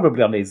thought? That's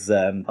probably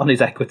on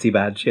his equity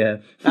badge. Yeah,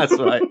 that's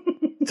right.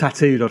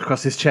 Tattooed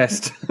across his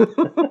chest.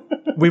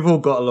 We've all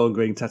got a Lorne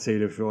Greene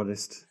tattooed, if you're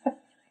honest.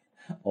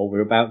 Or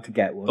we're about to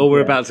get one.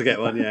 About to get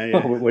one,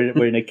 yeah.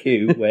 we're in a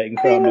queue waiting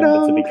for our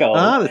number to be called.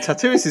 Ah, the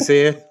tattooist is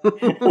here.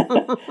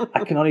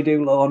 I can only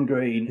do Lorne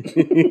Greene.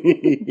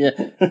 Yeah.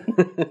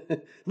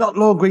 Not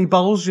Lorne Greene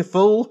bowls, you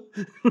fool.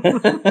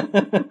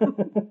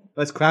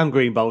 That's Crown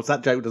Green bowls.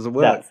 That joke doesn't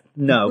work.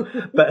 No,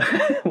 but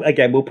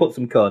again, we'll put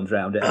some cones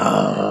around it.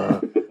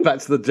 Back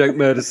to the joke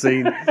murder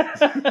scene.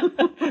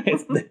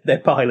 They're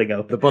piling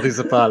up. The bodies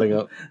are piling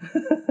up.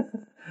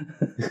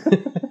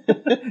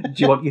 Do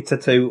you want your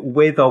tattoo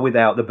with or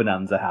without the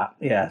Bonanza hat?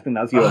 Yeah, I think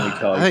that's your only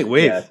choice. I think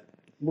with. Yeah.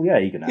 Well, yeah,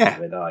 you can have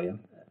it with, are you?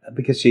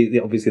 Because she,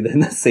 obviously, in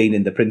the scene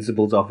in the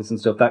principal's office and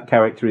stuff, that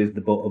character is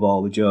the butt of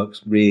all the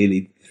jokes,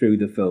 really, through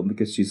the film,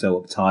 because she's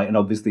so uptight, and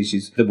obviously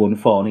she's the one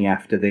fawning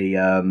after the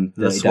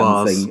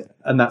dancing.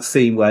 And that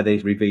scene where they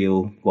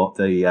reveal what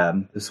the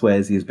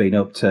Swayze has been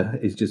up to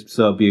is just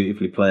so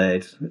beautifully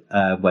played,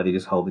 where they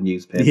just hold the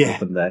newspaper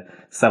up and they're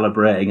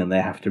celebrating and they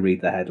have to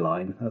read the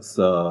headline. That's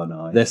so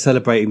nice. They're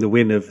celebrating the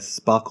win of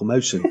Sparkle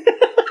Motion.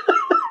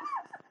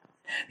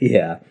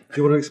 Yeah.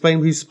 Do you want to explain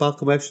who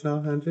Sparkle Motion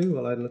are, Andrew?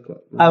 While I look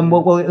up.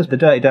 Well, it was the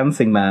Dirty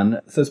Dancing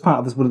Man. So as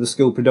part of one of the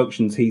school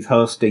productions, he's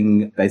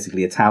hosting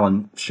basically a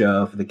talent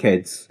show for the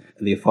kids.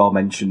 The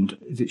aforementioned,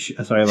 is it?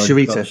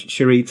 Sharita.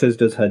 Sharita's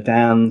does her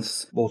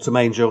dance. Walter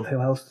Mangel. Who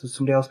else? Does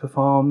somebody else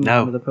perform?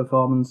 No. Another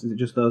performance? Is it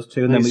just those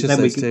two? And then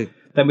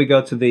we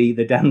go to the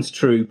dance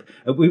troupe.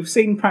 We've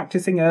seen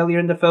practicing earlier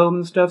in the film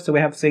and stuff, so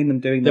we have seen them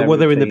doing their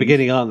they're in the routines.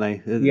 beginning, aren't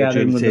they? Yeah,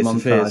 they're in the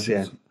montages.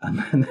 Yeah.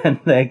 And then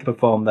they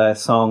perform their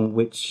song,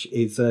 which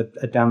is a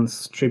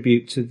dance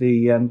tribute to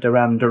the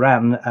Duran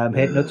Duran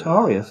hit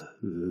Notorious.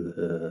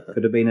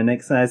 Could have been an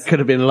excess. Could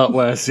have been a lot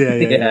worse,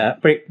 yeah.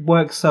 But it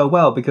works so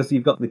well because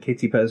you've got the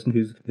kitty person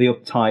who's the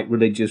uptight,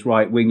 religious,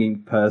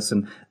 right-winging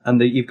person, and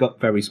you've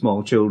got very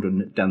small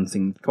children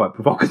dancing quite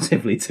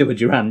provocatively to a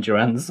Duran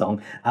Duran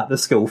song at the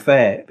school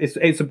fair.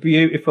 It's a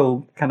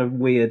beautiful, kind of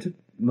weird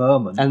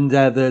moment. And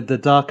the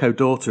Darko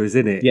daughter is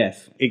in it.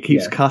 Yes. It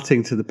keeps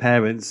cutting to the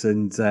parents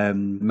and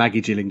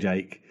Maggie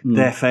Gillingjake.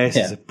 Their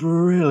faces are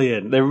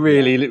brilliant. They're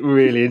really,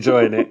 really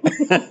enjoying it.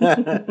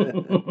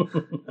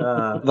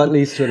 That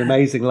leads to an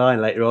amazing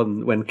line later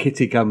on when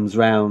Kitty comes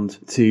round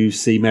to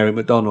see Mary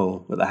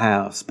McDonnell at the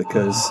house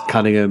because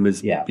Cunningham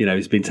has,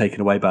 he's been taken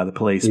away by the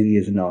police. He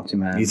is a naughty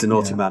man. He's a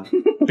naughty man.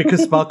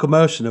 Because Sparkle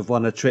Motion have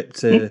won a trip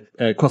to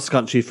cross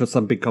country for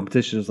some big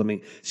competition or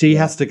something, she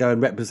has to go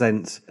and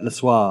represent Le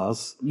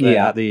Soirs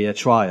at the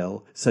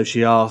trial. So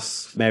she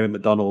asks Mary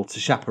McDonnell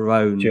to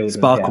chaperone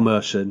Sparkle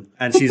Motion,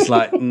 and she's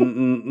like,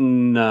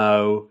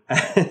 no.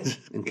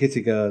 And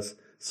Kitty goes,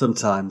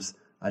 sometimes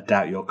I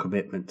doubt your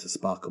commitment to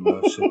Sparkle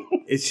Motion.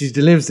 She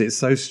delivers it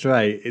so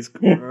straight. It's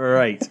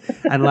great.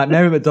 And like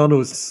Mary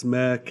McDonnell's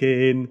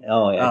smirking.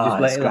 Oh, yeah.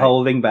 Just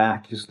holding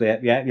back. Just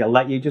let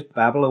you just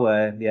babble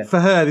away. Yeah. For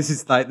her, this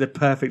is like the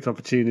perfect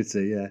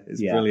opportunity. Yeah,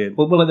 it's brilliant.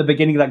 Well, at the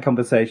beginning of that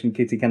conversation,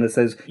 Kitty kind of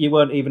says, you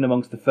weren't even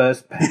amongst the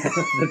first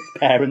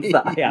parents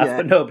that I asked,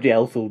 but nobody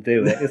else will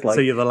do it. It's like,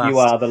 so you're the last. You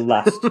are the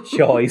last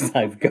choice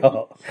I've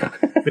got.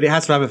 But it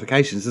has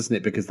ramifications, doesn't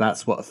it? Because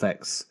that's what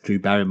affects Drew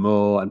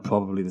Barrymore and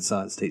probably the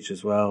science teacher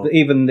as well.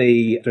 Even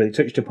they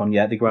touched upon,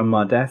 the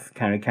Grandma Death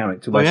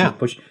character, where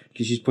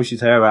she pushes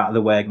her out of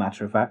the way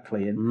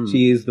matter-of-factly, and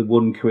she is the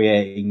one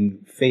creating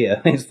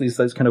fear.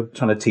 It's kind of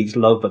trying to teach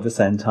love, but at the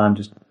same time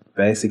just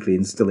basically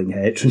instilling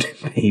hatred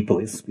in people.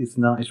 It's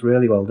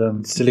really well done.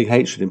 Instilling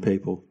hatred in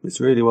people. It's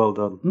really well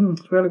done.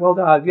 It's really well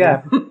done,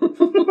 yeah.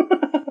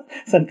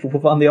 Central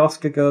performance. And the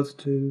Oscar goes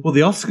to... Well,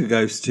 the Oscar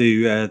goes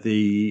to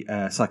the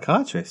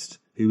psychiatrist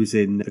who was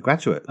in The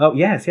Graduate. Oh,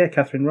 yes,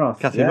 Catherine Ross.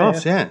 Catherine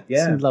Ross, yeah.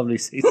 Some lovely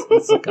seasons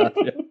of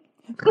psychiatry.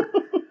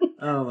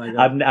 Oh, my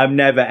God. I'm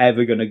never,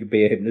 ever going to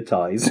be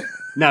hypnotised.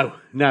 No.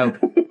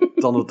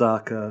 Donald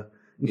Darko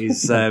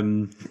is...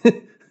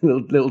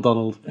 Little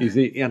Donald,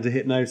 he under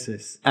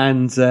hypnosis.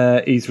 And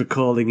he's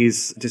recalling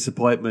his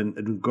disappointment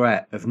and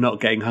regret of not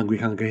getting Hungry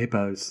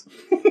Hippos.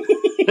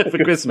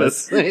 for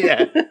Christmas.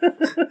 Yeah.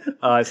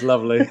 Oh, it's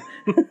lovely.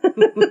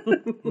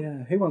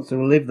 Yeah, who wants to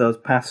relive those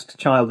past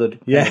childhood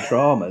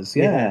traumas?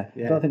 Yeah.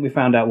 I don't think we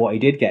found out what he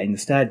did get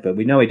instead, but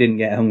we know he didn't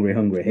get Hungry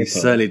Hippos. He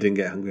certainly didn't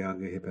get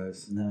Hungry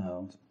Hippos.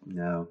 No.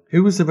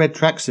 Who was the red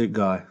tracksuit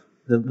guy?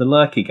 The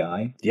lurky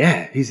guy.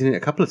 Yeah, he's in it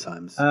a couple of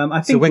times.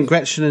 I think so when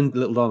Gretchen and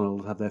Little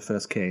Donald have their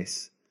first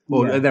kiss,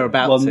 or they're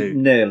about to.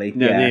 Nearly.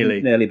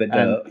 Nearly, but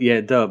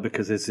don't. Don't,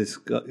 because there's this.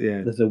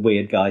 There's a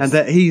weird guy.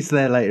 And he's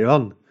there later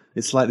on.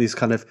 It's like this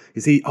kind of.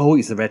 Is he? Oh,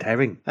 he's the red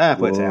herring. I've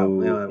worked it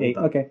out. Yeah,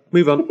 okay.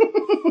 Move on.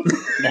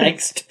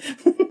 Next.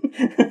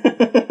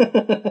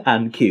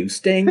 And cue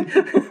Sting.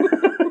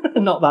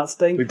 Not that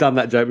Sting. We've done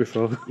that joke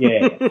before.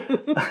 Yeah.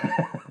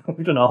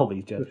 We've done all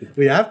these jokes before.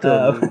 We have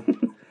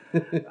done.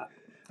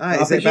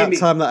 Is it about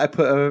time that I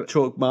put a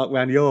chalk mark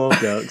around your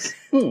jokes?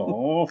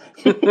 No,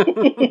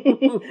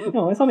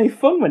 it's only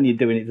fun when you're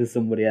doing it to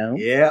somebody else.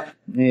 Yep.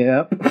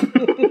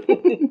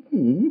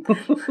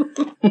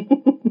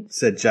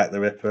 Said Jack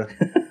the Ripper.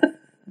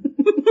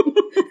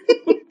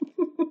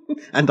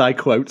 And I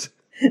quote.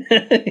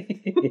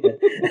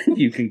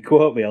 You can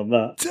quote me on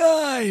that.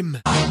 Time!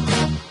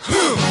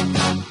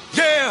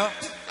 Yeah!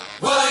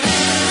 What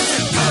is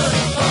it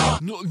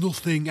good for?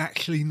 Nothing,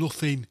 actually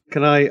nothing.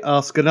 Can I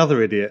ask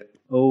another idiot?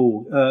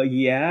 Oh,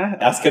 yeah.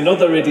 Ask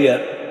another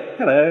idiot.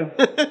 Hello.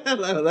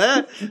 Hello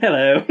there.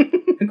 Hello.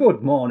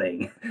 Good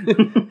morning.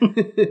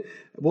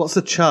 What's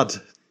a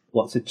chud?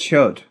 What's a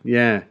chud?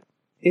 Yeah.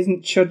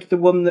 Isn't chud the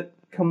one that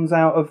comes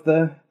out of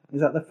the...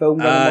 Is that the film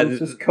where the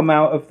monsters come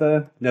out of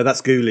the... No,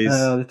 that's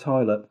Ghoulies. The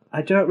toilet.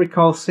 I don't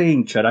recall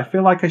seeing chud. I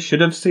feel like I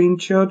should have seen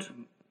chud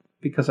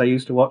because I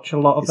used to watch a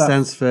lot of that. It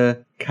stands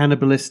for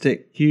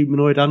Cannibalistic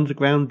Humanoid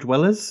Underground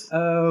Dwellers.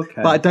 Oh,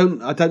 okay. But I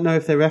don't know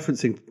if they're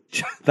referencing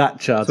that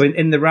chud. So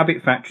in the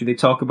Rabbit Factory, they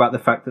talk about the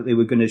fact that they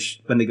were going to,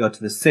 when they go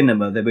to the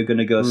cinema, they were going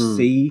to go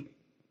see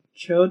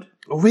chud.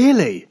 Oh,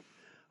 really?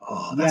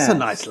 Oh, that's a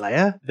nice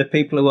layer. The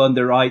people who owned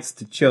the rights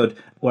to chud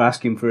were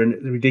asking for a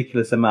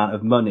ridiculous amount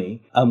of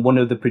money, and one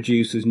of the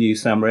producers knew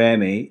Sam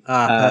Raimi,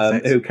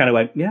 who kind of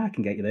went, "Yeah, I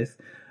can get you this."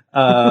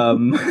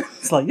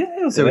 It's like,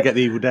 yeah. So we get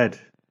the Evil Dead.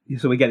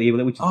 So we get the Evil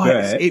Dead, which is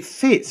great. It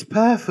fits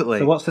perfectly.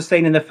 So what's the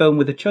scene in the film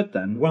with the chud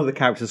then? One of the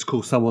characters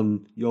calls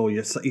someone,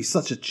 he's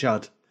such a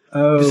chud.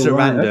 Oh, just a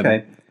random.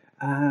 Okay.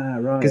 Ah,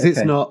 right. Because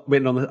it's not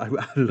written on the. I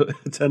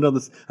turned on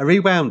the. I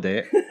rewound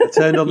it. I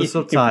turned on the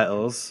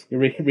subtitles. You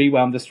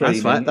rewound the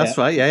streaming. That's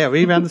right. Yeah, I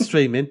rewound the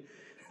streaming,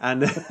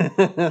 and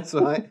that's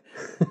right.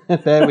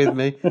 Bear with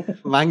me.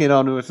 I'm hanging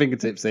on with my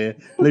fingertips here.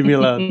 Leave me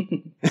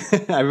alone.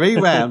 I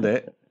rewound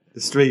it,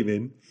 the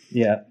streaming.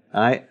 Yeah.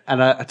 Right,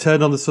 and I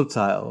turned on the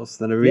subtitles.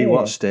 Then I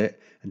rewatched it,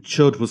 and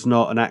chud was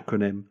not an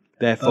acronym.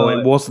 Therefore,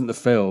 it wasn't the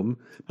film,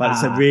 but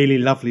it's a really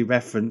lovely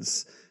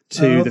reference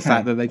to the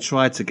fact that they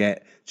tried to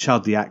get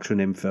chud the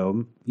acronym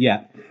film.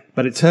 Yeah.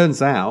 But it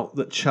turns out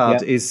that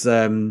chud is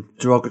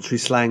derogatory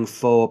slang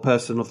for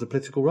person of the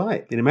political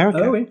right in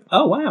America.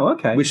 Oh, wow,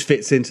 okay. Which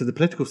fits into the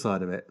political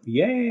side of it.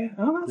 Yeah.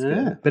 Oh, that's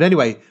good. But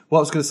anyway, what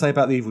I was going to say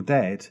about The Evil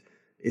Dead,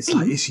 it's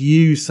like it's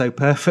used so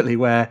perfectly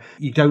where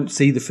you don't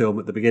see the film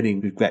at the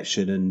beginning with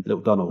Gretchen and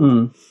Little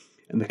Donald.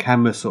 And the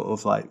camera sort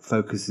of like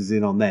focuses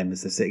in on them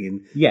as they're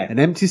sitting in an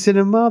empty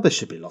cinema. There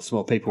should be lots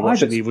more people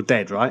watching The Evil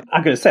Dead, right?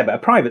 I'm going to say, but a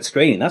private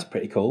screening, that's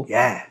pretty cool.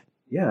 Yeah.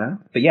 Yeah.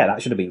 But yeah,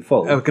 that should have been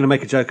full. I was going to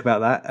make a joke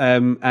about that.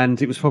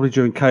 And it was probably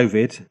during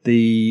COVID.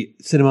 The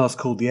cinema's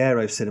called the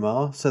Aero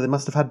Cinema, so they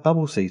must have had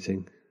bubble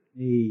seating.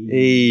 Here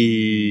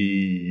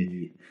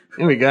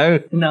we go.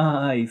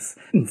 Nice.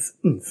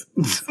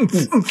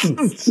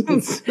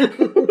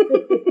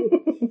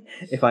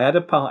 If I had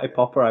a party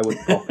popper, I would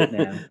pop it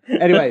now.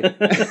 Anyway,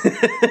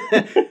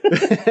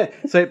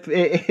 so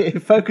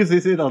it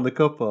focuses in on the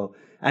couple,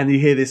 and you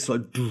hear this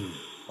like,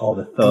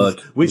 the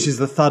thud, which is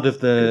the thud of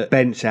the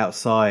bench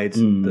outside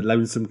the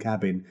lonesome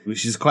cabin,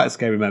 which is quite a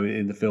scary moment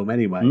in the film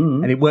anyway.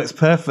 And it works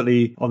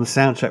perfectly on the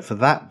soundtrack for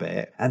that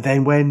bit. And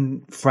then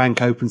when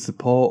Frank opens the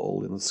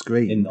portal on the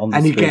screen,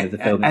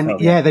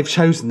 they've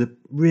chosen the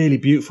really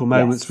beautiful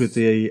moments with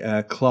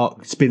the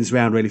clock spins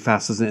around really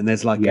fast, doesn't it? And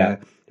there's like a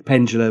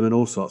pendulum and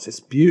all sorts. It's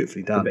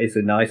beautifully done. It's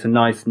a nice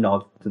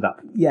nod to that.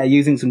 Yeah,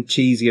 using some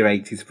cheesier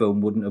 80s film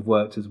wouldn't have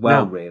worked as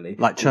well, really.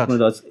 Like Chud. It's one of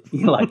those,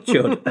 like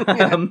Chud.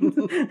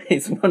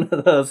 It's one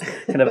of those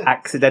kind of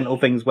accidental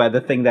things where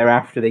the thing they're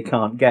after they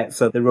can't get,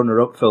 so the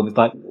runner-up film is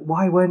like,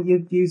 why weren't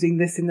you using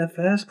this in the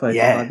first place?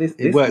 Yeah, like, this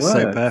it works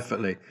so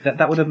perfectly.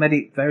 That would have made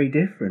it very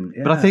different.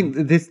 Yeah. But I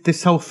think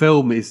this whole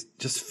film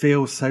just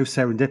feels so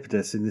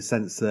serendipitous in the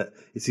sense that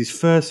it's his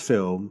first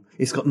film.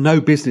 It's got no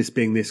business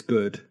being this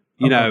good.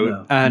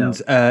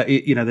 There's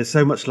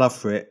so much love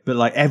for it, but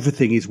like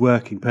everything is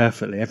working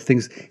perfectly.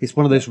 It's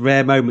one of those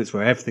rare moments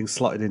where everything's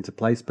slotted into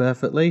place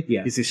perfectly.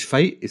 Yeah. Is this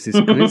fate? Is this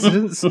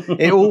coincidence?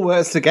 It all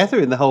works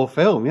together in the whole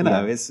film,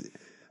 It's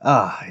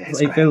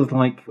it feels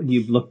like when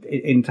you've looked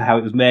into how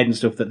it was made and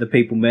stuff, that the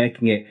people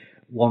making it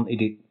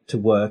wanted it to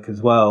work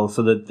as well.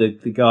 So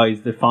the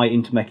guys, they're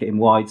fighting to make it in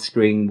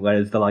widescreen,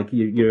 whereas they're like,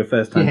 you're a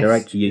first-time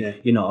director,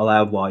 you're not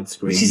allowed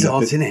widescreen. Which is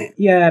odd, isn't it?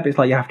 Yeah, but it's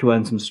like you have to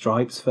earn some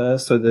stripes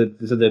first. So the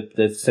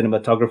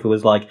cinematographer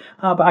was like,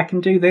 but I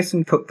can do this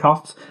and cut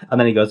costs. And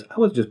then he goes, I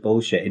was just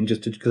bullshitting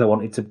just because I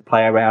wanted to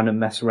play around and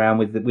mess around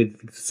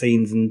with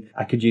scenes, and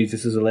I could use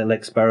this as a little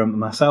experiment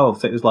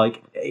myself. So it was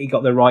like he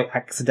got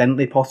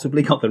accidentally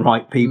possibly got the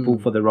right people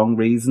for the wrong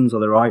reasons or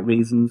the right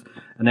reasons,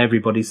 and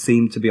everybody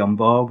seemed to be on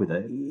board with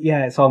it.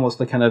 Yeah, it's almost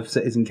the kind of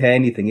Citizen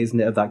Kane thing, isn't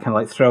it? Of that kind of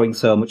like throwing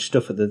so much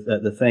stuff at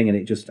the thing, and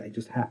it just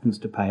happens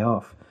to pay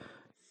off.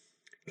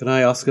 Can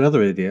I ask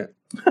another idiot?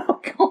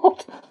 Oh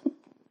God!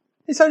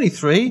 It's only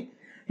 3.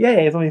 Yeah,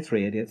 it's only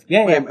 3 idiots.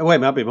 Wait,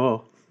 might be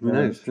more. Who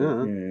knows?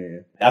 Yeah.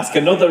 Ask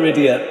another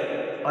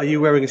idiot. Are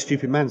you wearing a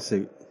stupid man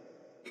suit?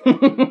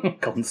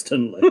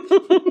 Constantly.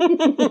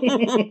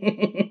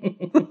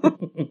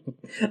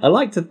 I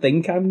like to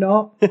think I'm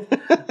not,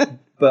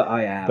 but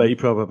I am. But you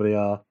probably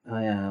are.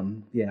 I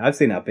am. Yeah, I've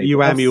seen how people...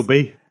 You am, you'll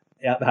be.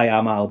 Yeah, I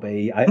am, I'll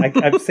be.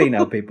 I've seen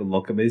how people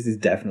look at me. This is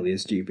definitely a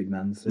stupid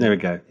man suit. There we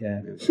go.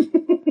 Yeah.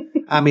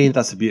 I mean,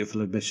 that's a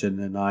beautiful admission,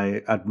 and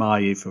I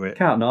admire you for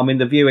it. I mean,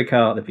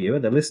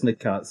 the listener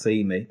can't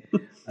see me.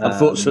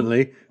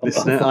 Unfortunately,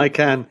 listener, I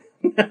can.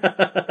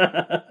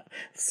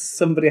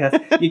 Somebody has.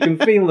 You can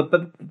feel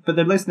but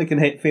the listener can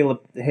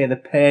hear the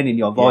pain in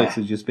your voice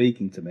as you're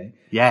speaking to me.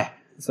 Yeah,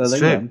 so it's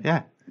true.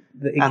 Yeah,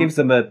 it gives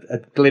them a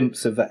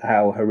glimpse of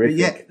how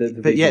horrific.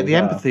 The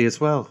empathy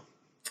as well.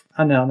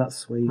 I know, that's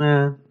sweet.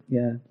 Yeah.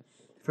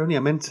 If only I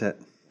meant it.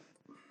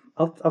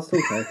 I'll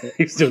still take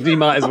it. You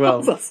might as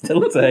well. I'll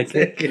still take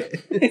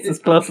it. It's as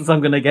close as I'm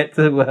going to get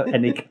to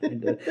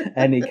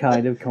any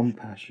kind of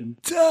compassion.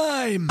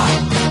 Time.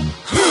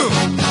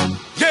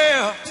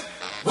 Yeah.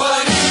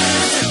 What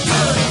is it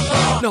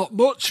good for? Not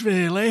much,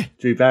 really.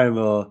 Drew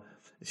Barrymore,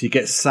 she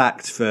gets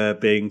sacked for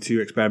being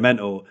too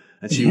experimental,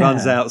 and she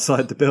runs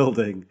outside the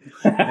building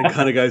and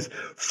kind of goes,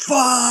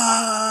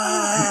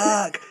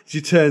 fuck! She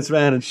turns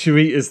around and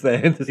Sharita's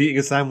there and eating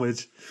a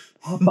sandwich.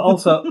 But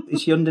also,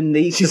 is she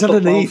underneath? She's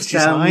underneath.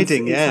 She's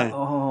hiding. Yeah. Like,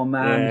 oh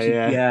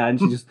man.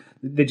 And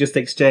they just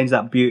exchange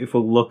that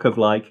beautiful look of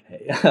like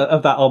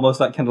of that almost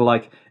like kind of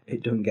like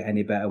it doesn't get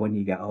any better when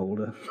you get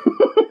older.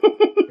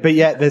 But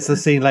yet, there's a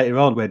scene later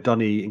on where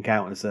Donnie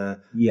encounters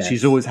her. Yes.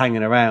 She's always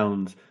hanging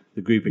around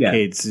the group of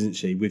kids, isn't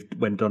she?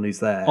 When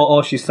Donnie's there,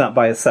 or she's sat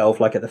by herself,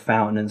 like at the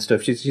fountain and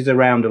stuff. She's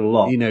around a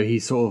lot. You know, he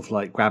sort of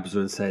like grabs her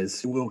and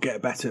says, "We'll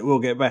get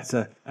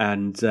better,"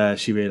 and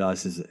she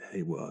realizes that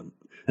it won't.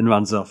 And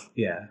runs off.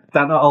 Yeah.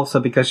 That not also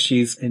because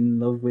she's in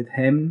love with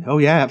him? Oh,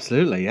 yeah,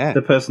 absolutely, yeah.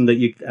 The person that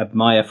you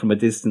admire from a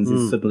distance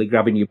is suddenly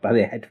grabbing you by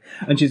the head.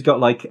 And she's got,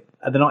 like,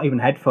 they're not even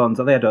headphones,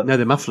 are they? No,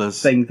 they're mufflers.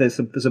 So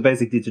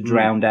basically to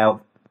drown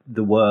out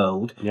the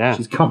world,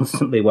 she's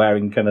constantly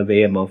wearing kind of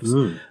earmuffs.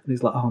 And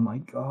he's like, oh, my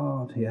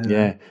God, yeah.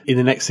 Yeah. In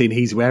the next scene,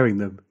 he's wearing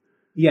them.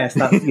 Yes,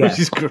 that's... Which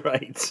is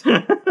great.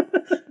 I'm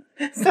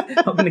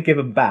not going to give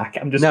them back.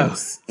 I'm just going to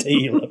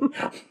steal them.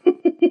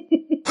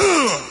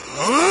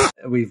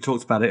 We've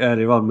talked about it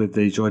earlier on with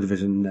the Joy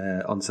Division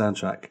on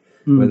soundtrack,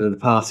 where the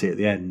party at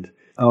the end.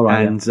 Oh,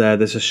 right, and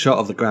there's a shot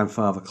of the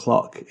grandfather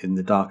clock in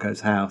the Darko's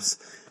house.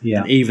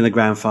 Yeah. And even the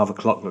grandfather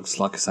clock looks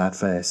like a sad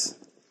face.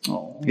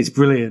 Oh. It's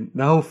brilliant.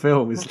 The whole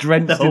film is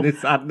drenched in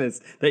its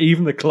sadness, that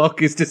even the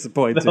clock is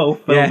disappointed. The whole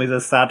film is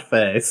a sad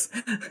face.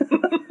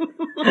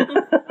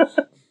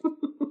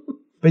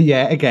 But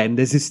yeah, again,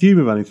 there's this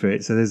humour running through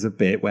it. So there's a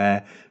bit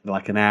where,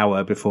 like an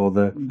hour before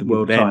the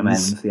world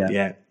ends,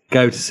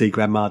 go to see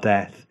Grandma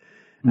Death.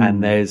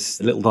 And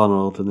there's little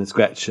Donald and there's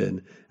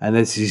Gretchen. And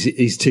there's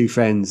his 2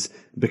 friends,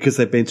 because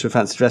they've been to a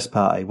fancy dress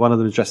party. One of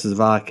them is dressed as a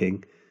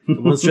Viking.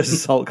 And one's dressed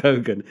as Hulk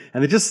Hogan.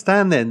 And they just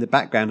stand there in the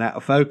background out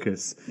of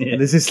focus. Yeah.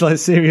 And there's this like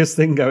serious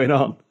thing going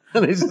on.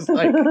 And it's just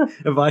like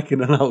a Viking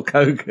and Hulk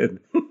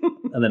Hogan.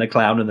 And then a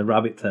clown and the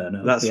rabbit turn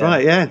up. That's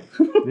right, yeah.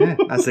 Yeah,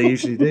 as they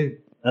usually do.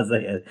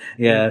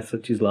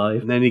 Such is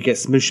life. And then he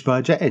gets smooshed by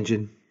a jet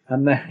engine.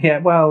 And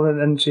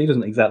and she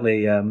doesn't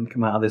exactly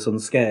come out of this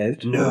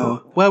unscathed.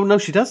 No. Well, no,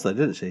 she does though,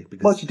 doesn't she?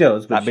 Because she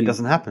does. But that bit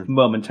doesn't happen.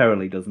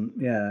 Momentarily doesn't.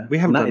 Yeah. We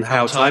haven't done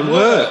How Time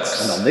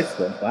Works. And on this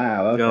one,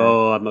 wow. Okay.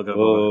 Oh, I'm not going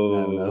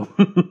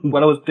to. No.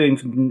 When I was doing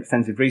some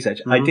extensive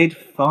research, I did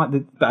find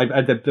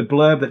the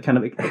blurb that kind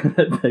of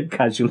that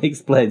casually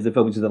explains the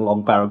film, which is a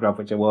long paragraph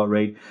which I won't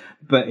read,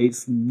 but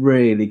it's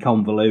really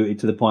convoluted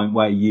to the point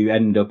where you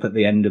end up at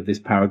the end of this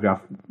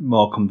paragraph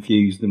more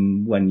confused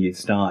than when you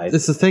started.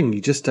 That's the thing.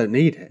 You just don't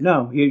need it.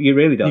 No, you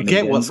really don't. You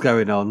get what's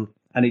going on.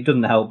 And it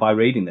doesn't help by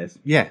reading this.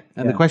 Yeah,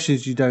 and the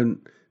questions you don't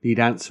need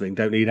answering.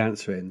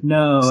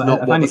 No. It's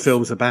not what the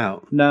film's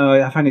about. No,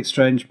 I find it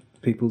strange,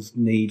 people's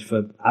need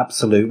for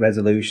absolute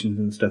resolutions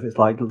and stuff. It's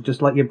like,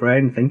 just let your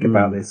brain think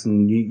about this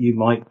and you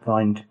might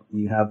find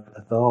you have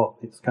a thought.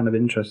 It's kind of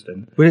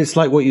interesting. Well, it's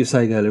like what you were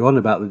saying earlier on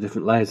about the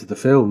different layers of the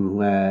film,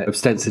 where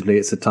ostensibly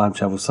it's a time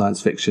travel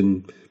science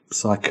fiction,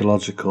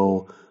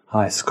 psychological,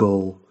 high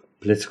school,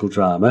 political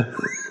drama.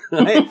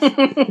 Right?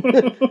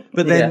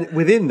 But then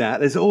within that,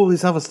 there's all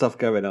this other stuff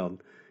going on.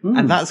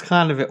 And that's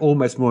kind of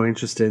almost more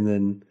interesting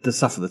than the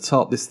stuff at the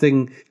top. This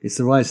thing, it's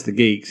the Rise of the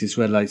Geeks. It's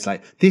where it's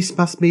like, this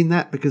must mean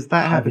that because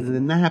that happened and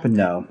then that happened.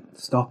 No,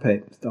 stop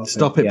it.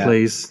 Stop it,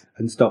 please.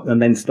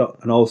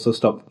 And also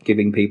stop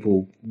giving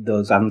people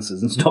those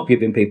answers and stop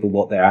giving people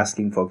what they're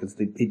asking for because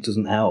it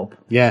doesn't help.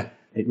 Yeah,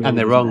 it really and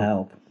they're doesn't wrong.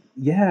 Help.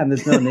 Yeah, and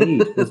there's no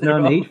need. There's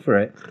no need for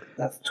it.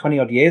 That's 20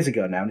 odd years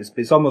ago now, and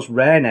it's almost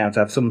rare now to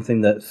have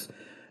something that's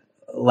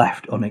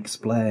left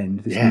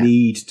unexplained. This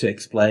need to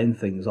explain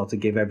things or to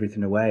give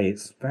everything away.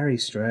 It's very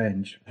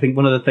strange. I think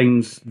one of the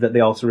things that they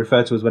also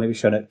refer to was when it was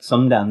shown at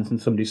Sundance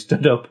and somebody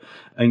stood up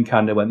and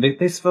kind of went,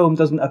 this film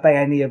doesn't obey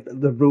any of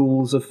the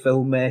rules of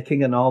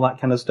filmmaking and all that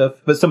kind of stuff.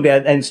 But somebody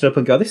ended up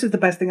and go, this is the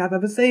best thing I've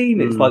ever seen.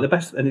 It's like the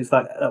best. And it's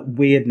like that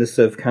weirdness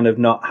of kind of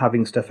not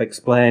having stuff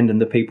explained and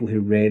the people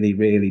who really,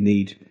 really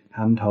need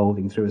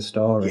hand-holding through a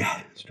story.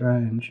 Yeah.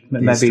 Strange.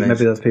 Maybe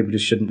those people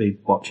just shouldn't be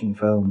watching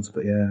films,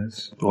 but yeah.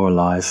 Or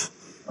alive.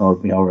 Or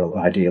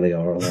ideally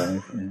or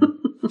alive. Yeah.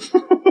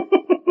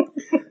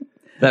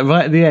 That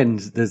right at the end,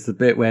 there's the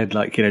bit where,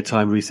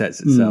 time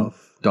resets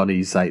itself.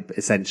 Donnie's like,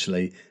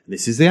 essentially,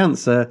 this is the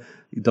answer.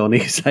 Donnie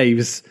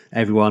saves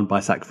everyone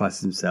by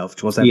sacrificing himself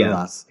to whatever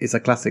us. It's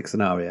a classic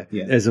scenario.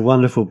 Yeah. There's a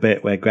wonderful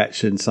bit where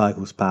Gretchen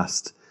cycles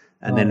past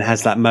and then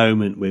has that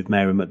moment with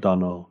Mary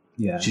McDonnell.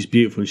 Yeah. She's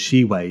beautiful and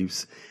she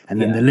waves.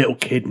 And then the little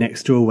kid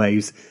next door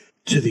waves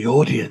to the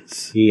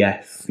audience.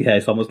 Yes. Yeah,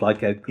 it's almost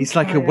like a wave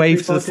everybody.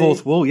 To the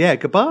fourth wall. Yeah,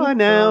 goodbye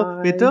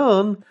now. We're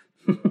done.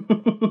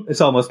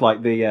 It's almost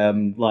like the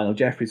Lionel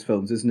Jeffries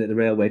films, isn't it? The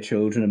Railway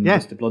Children and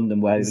Mr.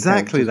 Blunden, where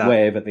exactly the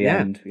wave at the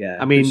end. Yeah.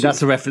 I mean,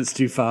 that's a reference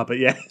too far, but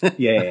yeah.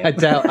 Yeah. I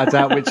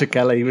doubt Richard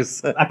Kelly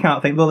was. I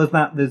can't think. Well,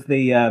 there's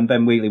the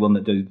Ben Wheatley one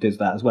that does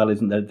that as well,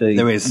 isn't there?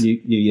 There is.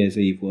 New Year's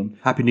Eve one.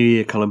 Happy New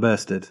Year, Colin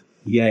Bursted.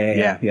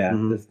 Yeah.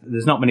 Mm-hmm.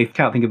 There's not many.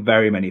 Can't think of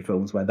very many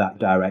films where that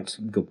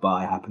direct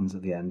goodbye happens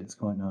at the end. It's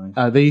quite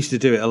nice. They used to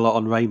do it a lot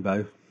on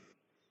Rainbow.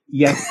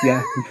 Yes,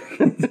 yeah,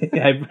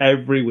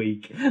 every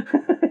week.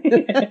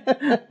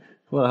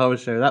 What a horror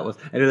show that was.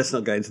 Anyway, let's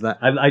not go into that.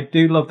 I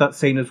do love that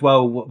scene as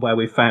well, where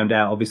we found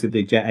out, obviously,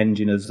 the jet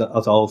engine has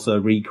also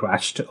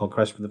re-crashed, or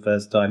crashed for the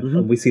first time,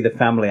 and we see the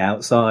family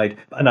outside.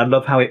 And I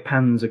love how it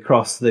pans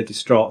across the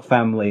distraught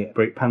family.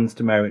 It pans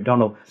to Mary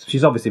McDonnell.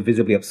 She's obviously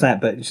visibly upset,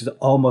 but she's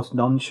almost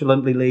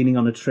nonchalantly leaning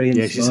on a tree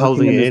and she's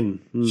holding it in.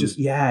 Just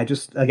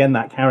again,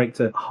 that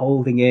character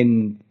holding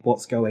in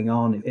what's going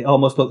on. It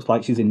almost looks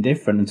like she's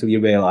indifferent until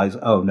you realise,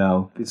 oh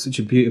no, it's such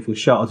a beautiful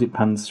shot as it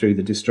pans through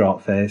the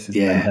distraught faces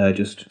and then her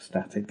just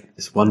static.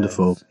 It's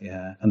wonderful.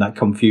 Yeah, and that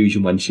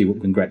confusion when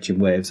Gretchen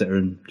waves at her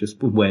and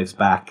just waves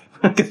back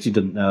because she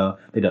doesn't know.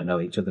 They don't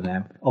know each other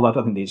now. Although I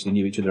don't think they actually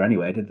knew each other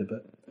anyway, did they?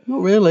 But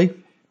not really.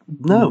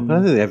 No, I don't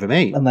think they ever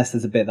meet. Unless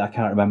there's a bit that I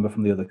can't remember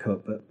from the other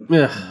cut. But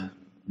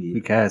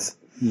who cares?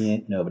 Yeah,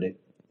 nobody.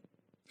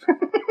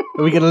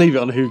 Are we going to leave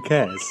it on who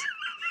cares?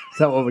 Is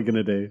that what we're going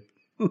to do?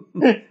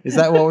 Is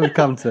that what we've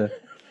come to?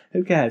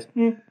 Who cares?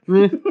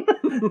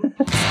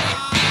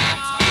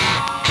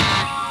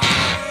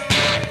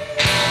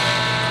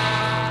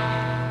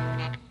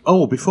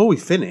 Oh, before we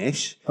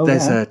finish,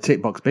 there's a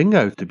tick box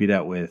bingo to be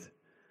dealt with.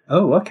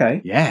 Oh,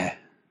 okay. Yeah.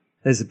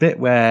 There's a bit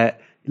where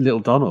little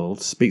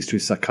Donald speaks to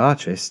his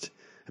psychiatrist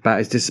about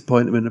his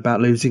disappointment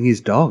about losing his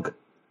dog.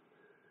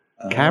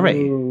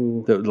 Carrie,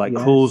 that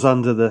crawls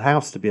under the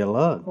house to be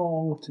alone.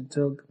 Oh, what a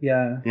dog.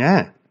 Yeah.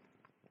 Yeah.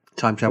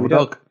 Time travel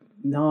dog.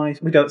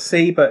 Nice. We don't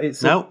see, but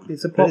it's a plot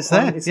it's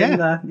there. Point. It's in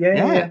there.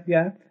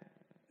 Yeah.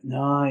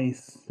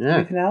 Nice. Yeah.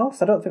 Anything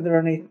else? I don't think there are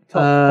any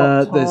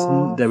top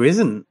there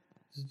isn't.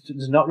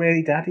 There's not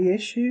really daddy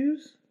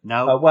issues?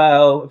 No.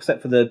 Well,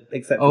 except for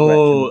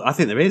Gretchen. I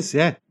think there is,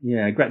 yeah.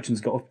 Yeah,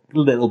 Gretchen's got a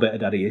little bit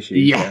of daddy issues.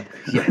 Yeah.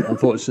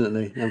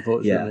 Unfortunately.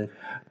 Yeah.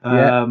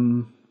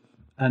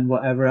 And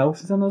whatever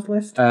else is on those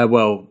list?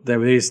 Well,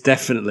 there is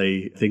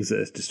definitely things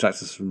that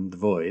distract us from the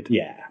void.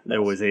 Yeah. There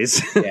always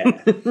is.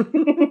 Yeah.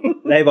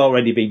 They've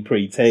already been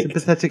pre-ticked.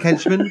 Sympathetic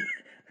henchmen?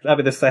 That'd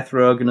be the Seth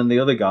Rogen and the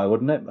other guy,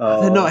 wouldn't it?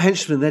 Oh. They're not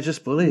henchmen, they're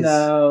just bullies.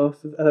 No.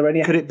 Are there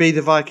any... Could it be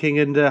the Viking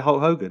and Hulk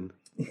Hogan?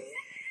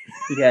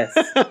 Yes.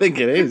 I think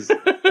it is.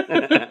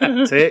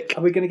 Tick.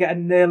 Are we going to get a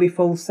nearly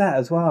full set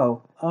as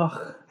well?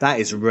 Ugh. That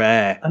is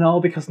rare. And all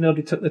because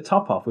nobody took the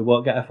top off, we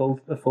won't get a full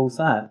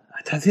set.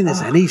 I don't think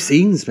there's any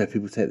scenes where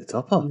people take the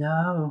top off.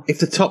 No. If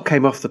the top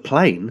came off the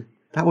plane,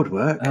 that would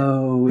work.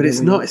 Oh. But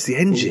it's not, it's the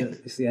engine.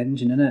 It's the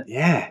engine, isn't it?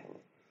 Yeah.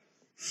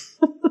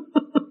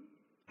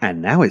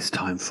 And now it's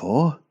time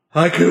for...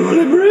 Haiku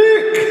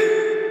Limerick!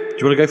 Do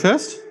you want to go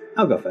first?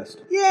 I'll go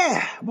first.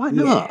 Yeah, why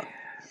not?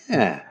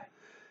 Yeah.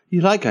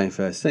 You like going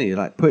first, don't you?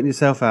 Like putting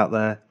yourself out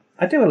there.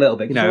 I do a little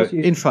bit. You know,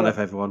 in front of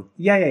everyone.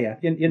 Yeah.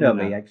 You know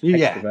me, extrovert.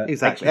 Yeah,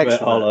 exactly.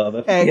 Extrovert all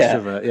over.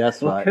 Extrovert, yeah,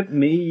 that's right. Look at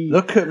me.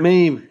 Look at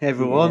me,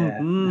 everyone.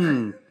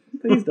 Yeah.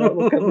 Please don't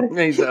look at me.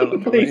 Please don't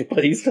look at me.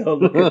 Please don't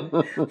look at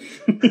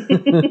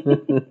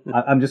me.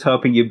 I'm just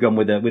hoping you've gone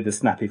with a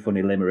snappy,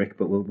 funny limerick,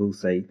 but we'll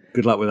see.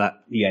 Good luck with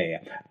that. Yeah.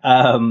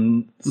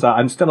 So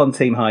I'm still on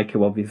Team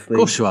Haiku, obviously. Of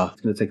course you are.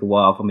 It's going to take a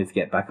while for me to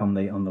get back on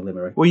the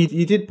limerick. Well,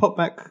 you did pop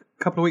back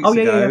couple of weeks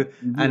ago,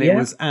 and Yeah. it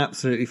was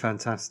absolutely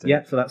fantastic.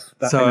 Yeah, so that's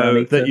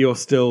so that you're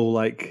still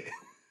like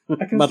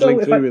muddling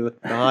through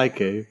with the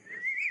haiku.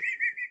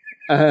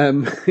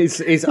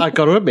 I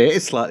got to admit,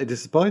 it's slightly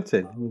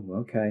disappointing. Oh,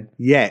 okay.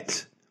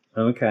 Yet,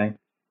 Okay.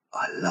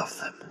 I love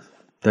them.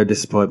 Don't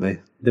disappoint me.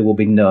 There will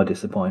be no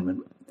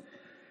disappointment.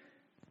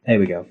 Here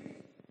we go.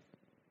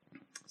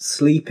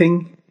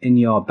 Sleeping in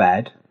your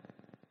bed,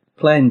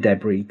 plane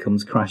debris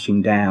comes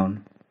crashing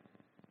down.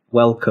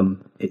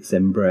 Welcome its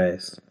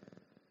embrace.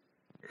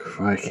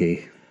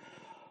 Crikey.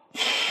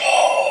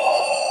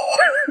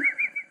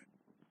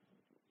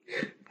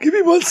 Give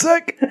me 1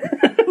 sec.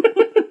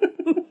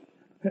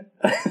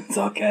 It's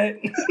okay.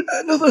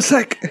 Another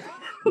sec.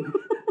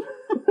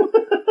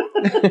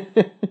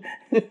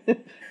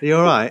 Are you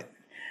all right?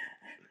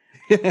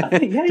 Do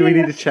we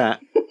need a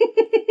chat?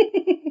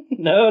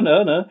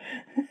 No.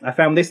 I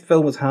found this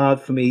film was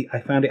hard for me. I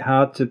found it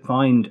hard to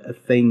find a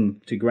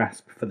thing to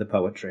grasp for the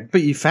poetry.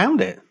 But you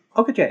found it.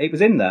 Oh, yeah, it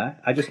was in there.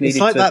 I just needed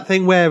It's like to... that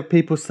thing where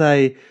people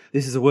say,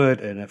 this is a word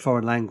in a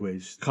foreign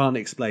language, can't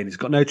explain, it's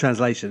got no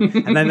translation,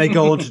 and then they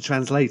go on to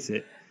translate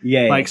it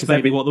by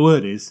explaining what the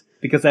word is.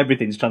 Because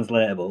everything's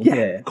translatable. Yeah,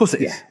 of course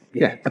it is.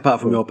 Yeah,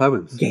 apart from your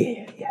poems.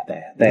 Yeah,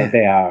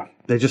 they are.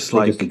 They're just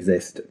They just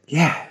exist.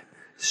 Yeah,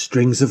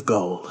 strings of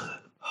gold.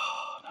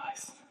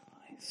 Nice.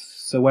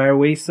 So where are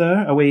we,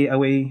 sir? Are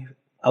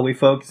we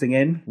focusing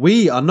in?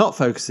 We are not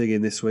focusing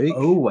in this week.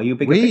 Oh, are you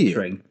bigger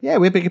picturing? Yeah,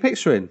 we're bigger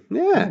picturing.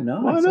 Yeah, Oh,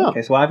 nice. why not?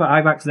 Okay, so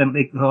I've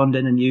accidentally honed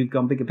in and you've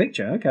gone bigger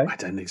picture. Okay. I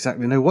don't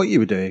exactly know what you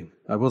were doing.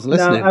 I wasn't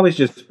listening. No, I was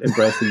just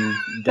embracing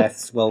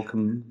death's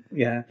welcome.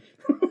 Yeah.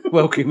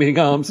 Welcoming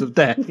arms of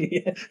death.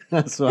 Yeah.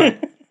 That's right.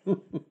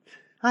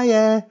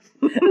 Hiya.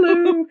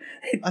 Hello.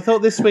 I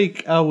thought this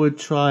week I would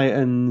try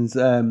and,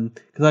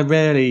 because I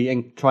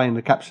rarely try and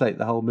encapsulate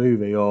the whole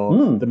movie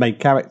or the main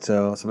character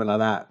or something like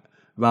that,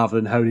 rather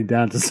than honing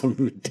down to some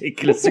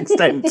ridiculous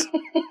extent.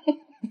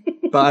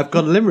 But I've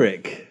got a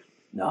limerick.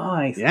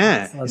 Nice.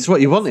 Yeah, Excellent. it's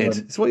what you wanted.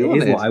 Excellent. It's what you It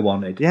wanted. is what I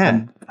wanted.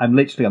 Yeah. I'm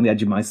literally on the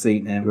edge of my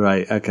seat now.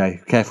 Right,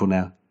 okay. Careful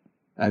now.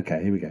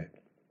 Okay, here we go.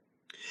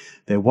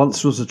 There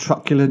once was a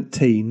truculent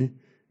teen,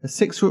 a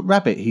 6-foot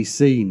rabbit he's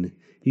seen.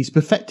 He's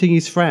perfecting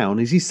his frown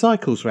as he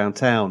cycles round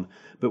town.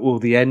 But will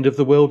the end of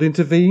the world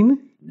intervene?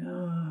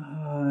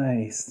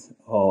 Nice.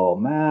 Oh,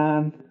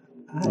 man.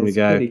 That's There we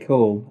go. pretty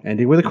cool.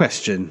 Ending with a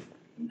question.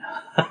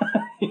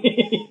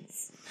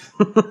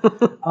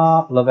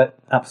 Oh, love it.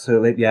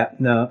 Absolutely. Yeah.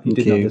 No, you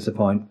did you. not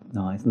disappoint.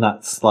 Nice. And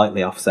that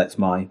slightly offsets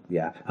my...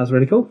 Yeah. That's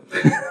really cool.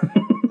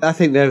 I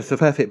think there's the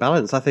perfect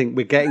balance. I think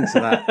we're getting to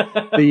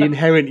that. The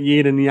inherent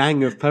yin and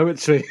yang of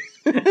poetry.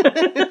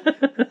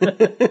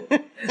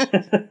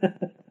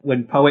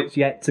 When poets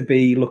yet to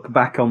be look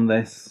back on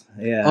this.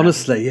 Yeah.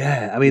 Honestly,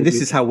 yeah. I mean,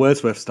 this is how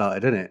Wordsworth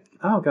started, isn't it?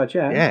 Oh, God,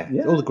 yeah.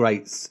 Yeah. All the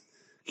greats.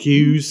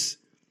 Hughes.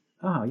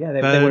 Oh, yeah.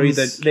 They were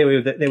either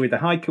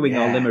haikuing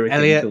or limericking.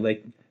 Eliot. Until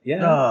they,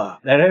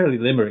 their early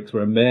limericks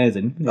were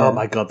amazing. Yeah. Oh,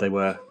 my God, they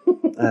were.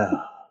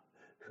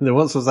 There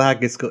once was a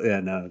haggis... Yeah,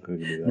 no, I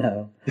couldn't do that.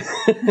 No.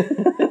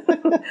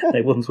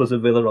 There once was a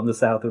villa on the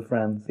south of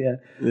France, yeah.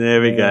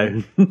 There we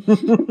go.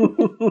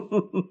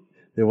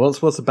 There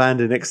once was a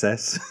band in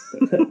excess.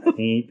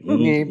 Neep,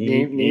 neep,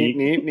 neep, neep,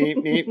 neep, neep,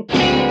 neep.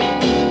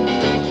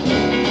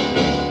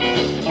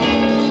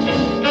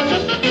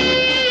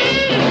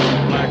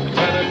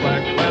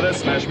 Black leather,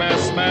 smash, smash,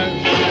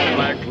 smash.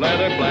 Black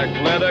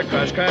leather,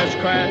 crash, crash,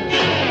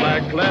 crash.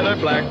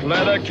 Black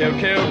leather, kill,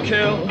 kill,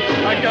 kill.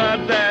 I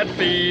got that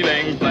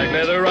feeling, black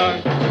leather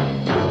rock.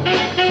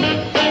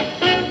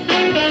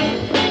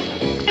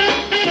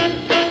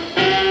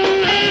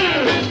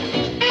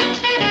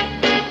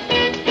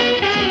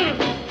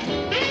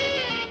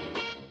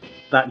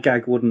 That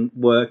gag wouldn't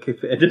work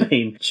if it had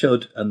been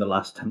Chud and the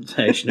Last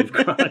Temptation of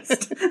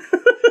Christ.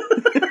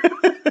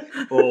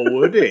 Or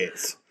would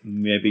it?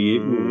 Maybe it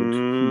would.